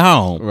can stay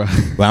home, right.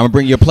 but I'm gonna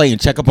bring you a plate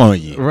and check up on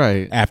you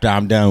right after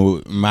I'm done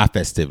with my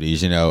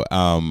festivities.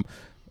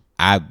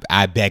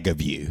 I beg of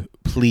you,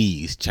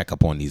 please check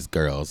up on these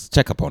girls.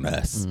 Check up on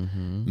us.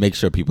 Mm-hmm. Make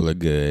sure people are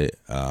good,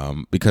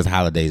 because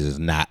holidays is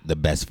not the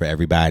best for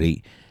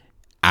everybody.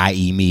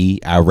 I.e. me,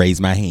 I raise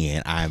my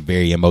hand. I'm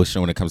very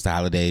emotional when it comes to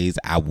holidays.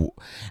 I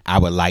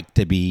would like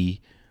to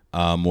be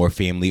more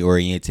family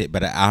oriented,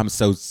 but I'm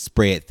so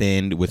spread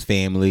thin with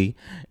family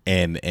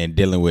and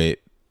dealing with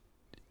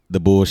the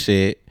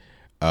bullshit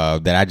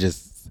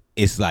that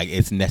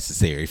it's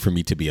necessary for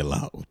me to be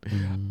alone.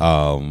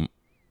 Mm-hmm.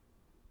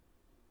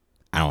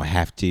 I don't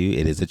have to.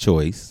 It is a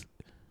choice.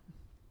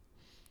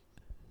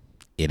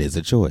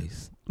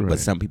 Right. But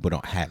some people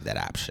don't have that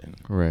option.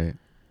 Right.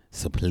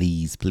 So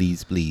please,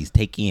 please, please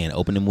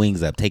open them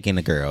wings up. Take in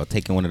a girl.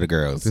 Take in one of the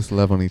girls. Just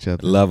love on each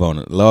other. Love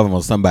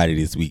on somebody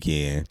this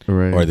weekend,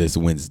 right. Or this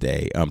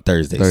Thursday.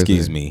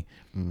 Excuse me,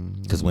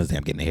 because Wednesday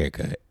I'm getting a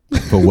haircut.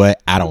 For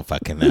what? I don't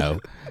fucking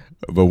know.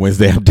 But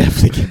Wednesday I'm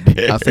definitely getting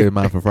there. I'll save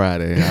mine for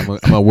Friday. I'm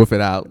gonna whip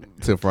it out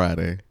till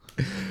Friday.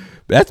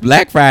 That's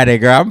Black Friday,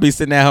 girl. I'm gonna be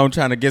sitting at home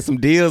trying to get some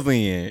deals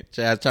in.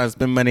 Trying to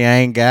spend money I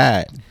ain't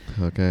got.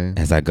 Okay.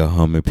 As I go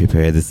home and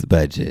prepare this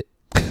budget.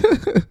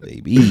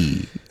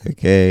 Baby.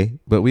 Okay.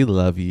 But we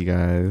love you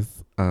guys.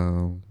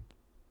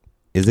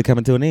 Is it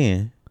coming to an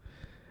end?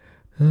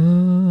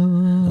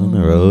 On the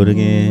road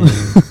again.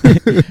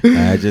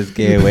 I just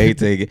can't wait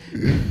to get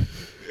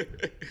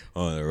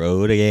on the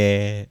road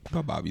again.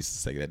 My mom used to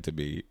say that to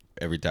me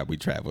every time we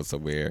travel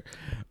somewhere.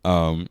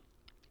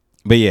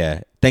 But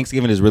yeah,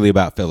 Thanksgiving is really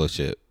about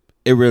fellowship.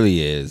 It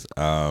really is.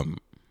 So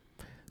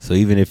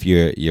even if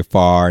you're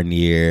far,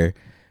 near,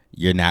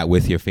 you're not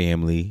with your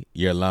family,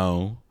 you're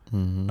alone.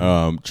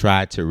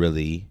 Try to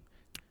really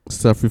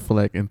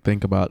self-reflect and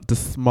think about the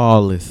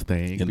smallest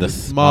thing, the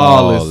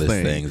smallest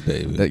things,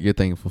 baby, that you're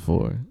thankful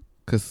for.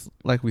 Because,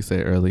 like we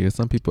said earlier,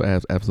 some people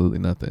have absolutely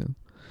nothing.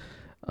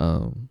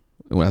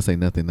 When I say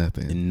nothing.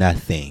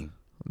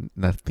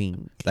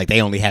 Like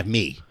they only have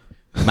me,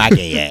 my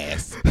gay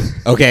ass.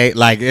 Okay,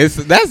 like this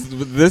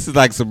is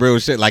like some real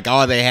shit. Like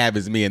all they have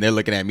is me, and they're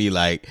looking at me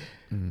like,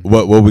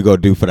 what we gonna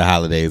do for the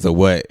holidays, or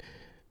what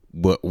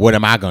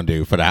am I gonna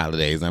do for the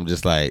holidays? I'm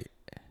just like,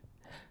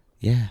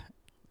 yeah.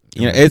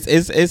 You know,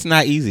 it's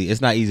not easy.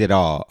 It's not easy at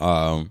all.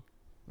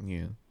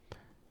 Yeah.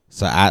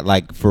 So I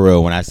like, for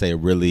real, when I say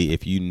really,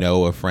 if you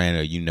know a friend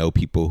or you know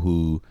people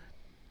who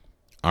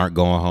aren't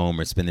going home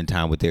or spending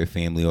time with their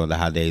family on the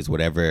holidays,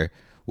 whatever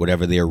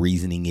their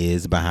reasoning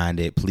is behind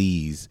it,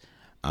 please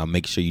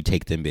make sure you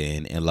take them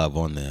in and love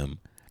on them.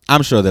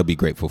 I'm sure they'll be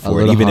grateful for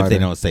it, even if they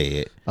don't say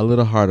it. A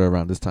little harder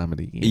around this time of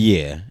the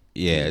year.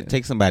 Yeah.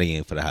 Take somebody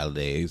in for the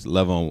holidays.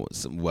 Love on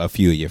a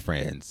few of your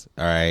friends.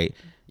 All right.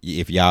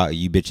 If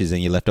you bitches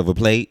and your leftover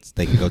plates,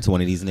 they can go to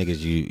one of these niggas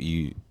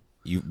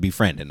you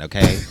befriending,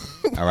 okay?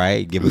 All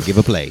right, give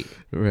a plate.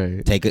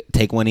 Right.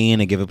 Take one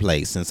in and give a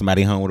plate. Send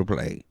somebody home with a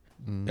plate.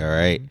 All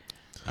right.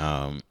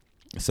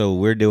 So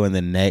we're doing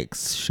the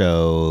next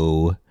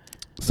show.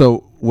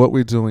 So what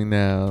we're doing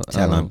now?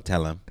 Tell them.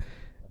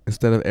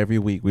 Instead of every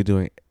week, we're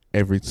doing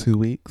every 2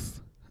 weeks.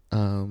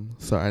 So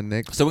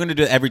we're gonna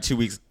do it every 2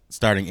 weeks,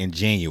 starting in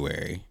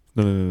January.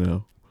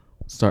 No.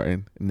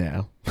 Starting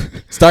now,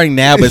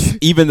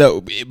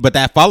 but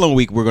that following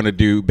week we're gonna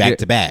do back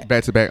to back,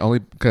 only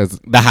because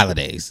the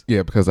holidays.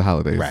 Yeah, because the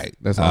holidays, right?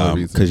 That's the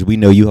only reason. Because we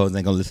know you hoes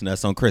ain't gonna listen to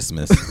us on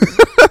Christmas.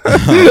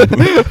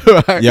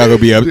 Right. Y'all gonna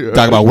be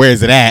talking about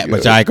where's it at,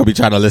 but y'all ain't gonna be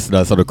trying to listen to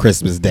us on a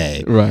Christmas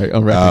day, right?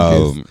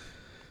 I'm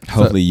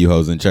hopefully you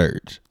hoes in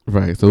church,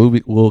 right? So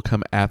we'll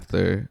come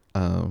after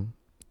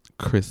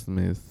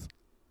Christmas,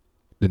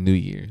 the New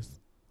Year's.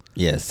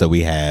 Yes. So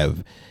we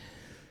have.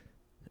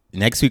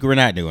 Next week we're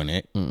not doing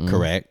it,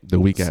 correct? The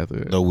week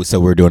after.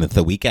 So we're doing it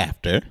the week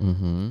after.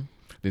 Mm-hmm.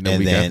 Then the and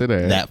week then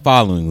after that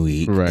following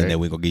week, right? And then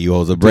we're gonna give you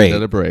hoes a break.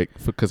 Another break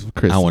because for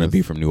Christmas. I want to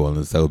be from New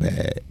Orleans so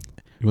bad.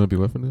 You want to be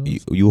what from New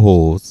Orleans? You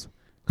hoes.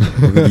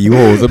 You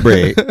hoes a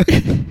break.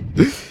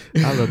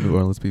 I love New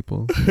Orleans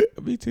people.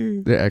 Me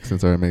too. Their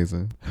accents are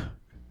amazing.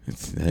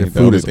 Their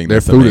food is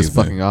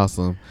fucking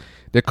awesome.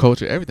 Their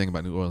culture, everything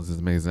about New Orleans is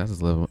amazing. I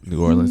just love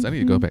New Orleans. I need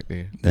to go back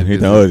there.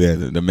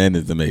 The men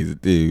is amazing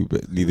too,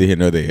 but neither here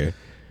nor there.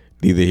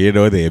 Neither here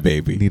nor there,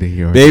 baby. Neither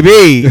here nor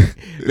baby.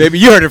 Baby,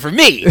 you heard it from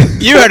me.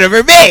 You heard it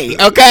from me,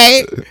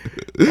 okay?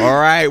 All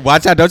right.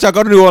 Watch out. Don't y'all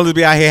go to New Orleans and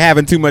be out here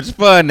having too much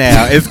fun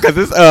now. It's because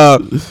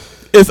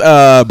it's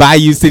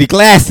Bayou City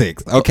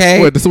Classics, okay?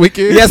 What, this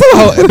weekend? Yes,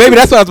 baby,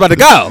 that's where I was about to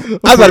go. I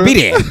was about to be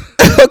there.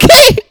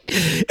 Okay?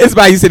 It's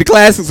Bayou City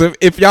Classics.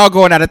 If y'all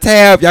going out of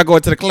town, if y'all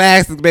going to the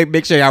Classics, baby,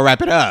 make sure y'all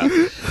wrap it up.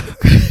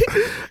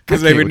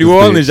 Because maybe New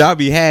Orleans, y'all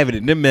be having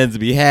it. Them men's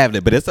be having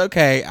it. But it's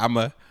okay.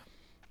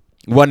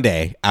 One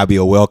day, I'll be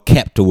a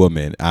well-kept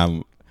woman.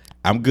 I'm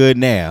good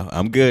now.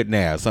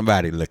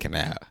 Somebody looking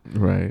out.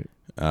 Right.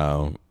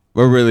 But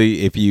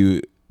really, if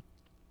you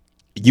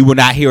will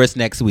not hear us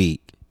next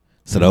week.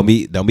 So don't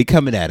be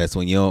coming at us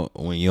when you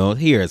don't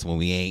hear us, when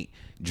we ain't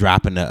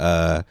dropping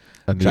the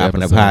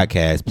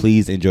podcast.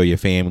 Please enjoy your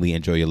family,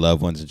 enjoy your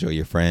loved ones, enjoy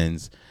your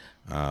friends.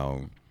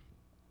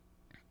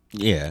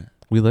 Yeah.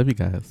 We love you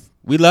guys.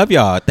 We love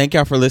y'all. Thank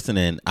y'all for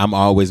listening. I'm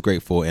always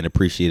grateful and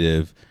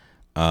appreciative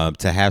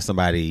to have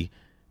somebody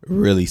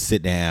really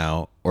sit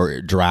down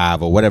or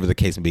drive or whatever the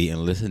case may be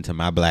and listen to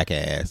my black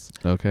ass.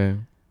 Okay.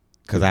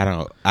 Because I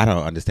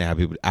don't understand how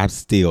people. I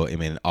still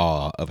am in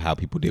awe of how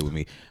people deal with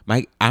me.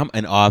 Mike, I'm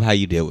in awe of how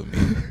you deal with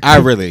me. I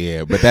really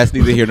am. But that's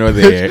neither here nor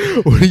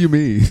there. What do you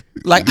mean?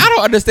 Like, I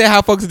don't understand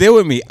how folks deal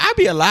with me. I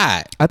be a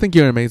lie. I think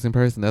you're an amazing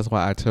person. That's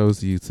why I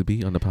chose you to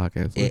be on the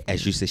podcast.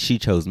 As you said, she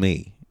chose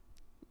me.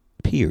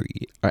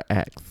 Period. Or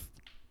X.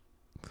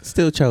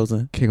 Still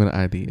chosen. King with an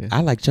idea.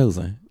 I like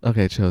chosen.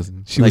 Okay,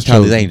 chosen. She was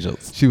Charlie's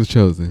Angels. She was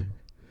chosen.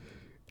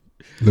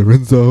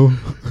 Lorenzo,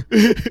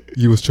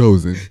 you was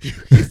chosen.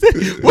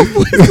 What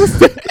voice was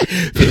that?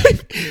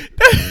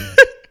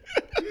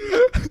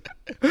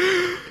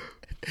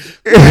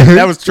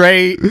 That was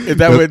trade. Is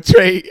that what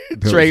trade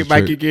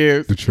Mikey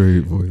gives? The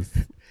trade voice.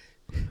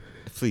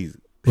 Please.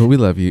 Well, we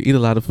love you. Eat a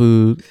lot of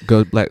food.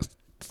 Go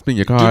spin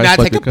your car. Do not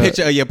take a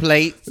picture of your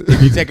plates.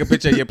 If you take a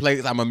picture of your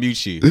plates, I'm gonna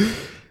mute you.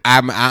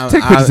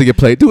 Take pictures of your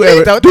plate. Do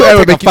Don't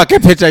whatever take a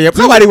fucking picture of your.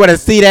 Nobody want to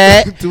see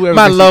that. Do whatever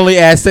My make you- lonely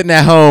ass sitting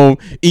at home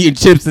eating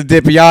chips and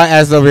dip, and y'all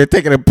ass over here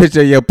taking a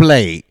picture of your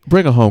plate.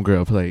 Bring a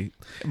homegirl plate.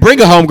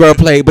 Bring a homegirl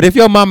plate, but if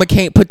your mama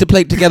can't put the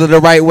plate together the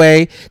right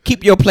way,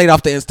 keep your plate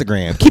off the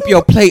Instagram. Keep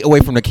your plate away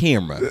from the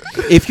camera.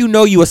 If you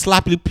know you a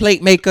sloppy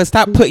plate maker,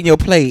 stop putting your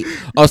plate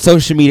on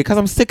social media because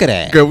I'm sick of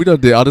that. Girl, we done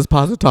did all this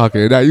positive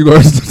talking. Now you going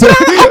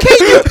Okay,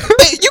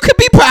 you could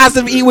be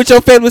positive, eat with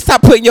your family.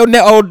 Stop putting your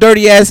old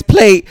dirty ass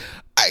plate.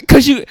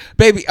 Cause you,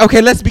 baby.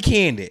 Okay, let's be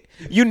candid.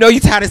 You know you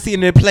tired of seeing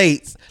their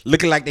plates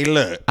looking like they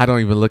look. I don't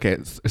even look at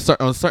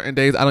on certain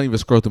days. I don't even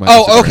scroll through my.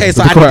 Oh, Instagram, okay.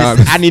 So to be quite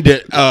honest. I need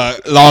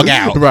to log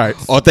out. Right.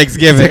 On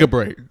Thanksgiving. Take a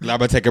break. I'm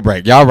gonna take a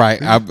break. Y'all right.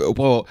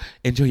 Well,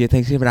 enjoy your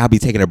Thanksgiving. I'll be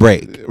taking a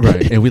break.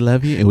 Right. And we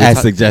love you. And we'll As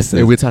talk, suggested.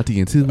 And we'll talk to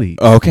you in 2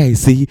 weeks. Okay.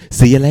 See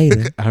you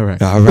later. All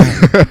right. All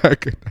right.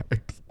 Good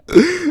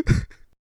night.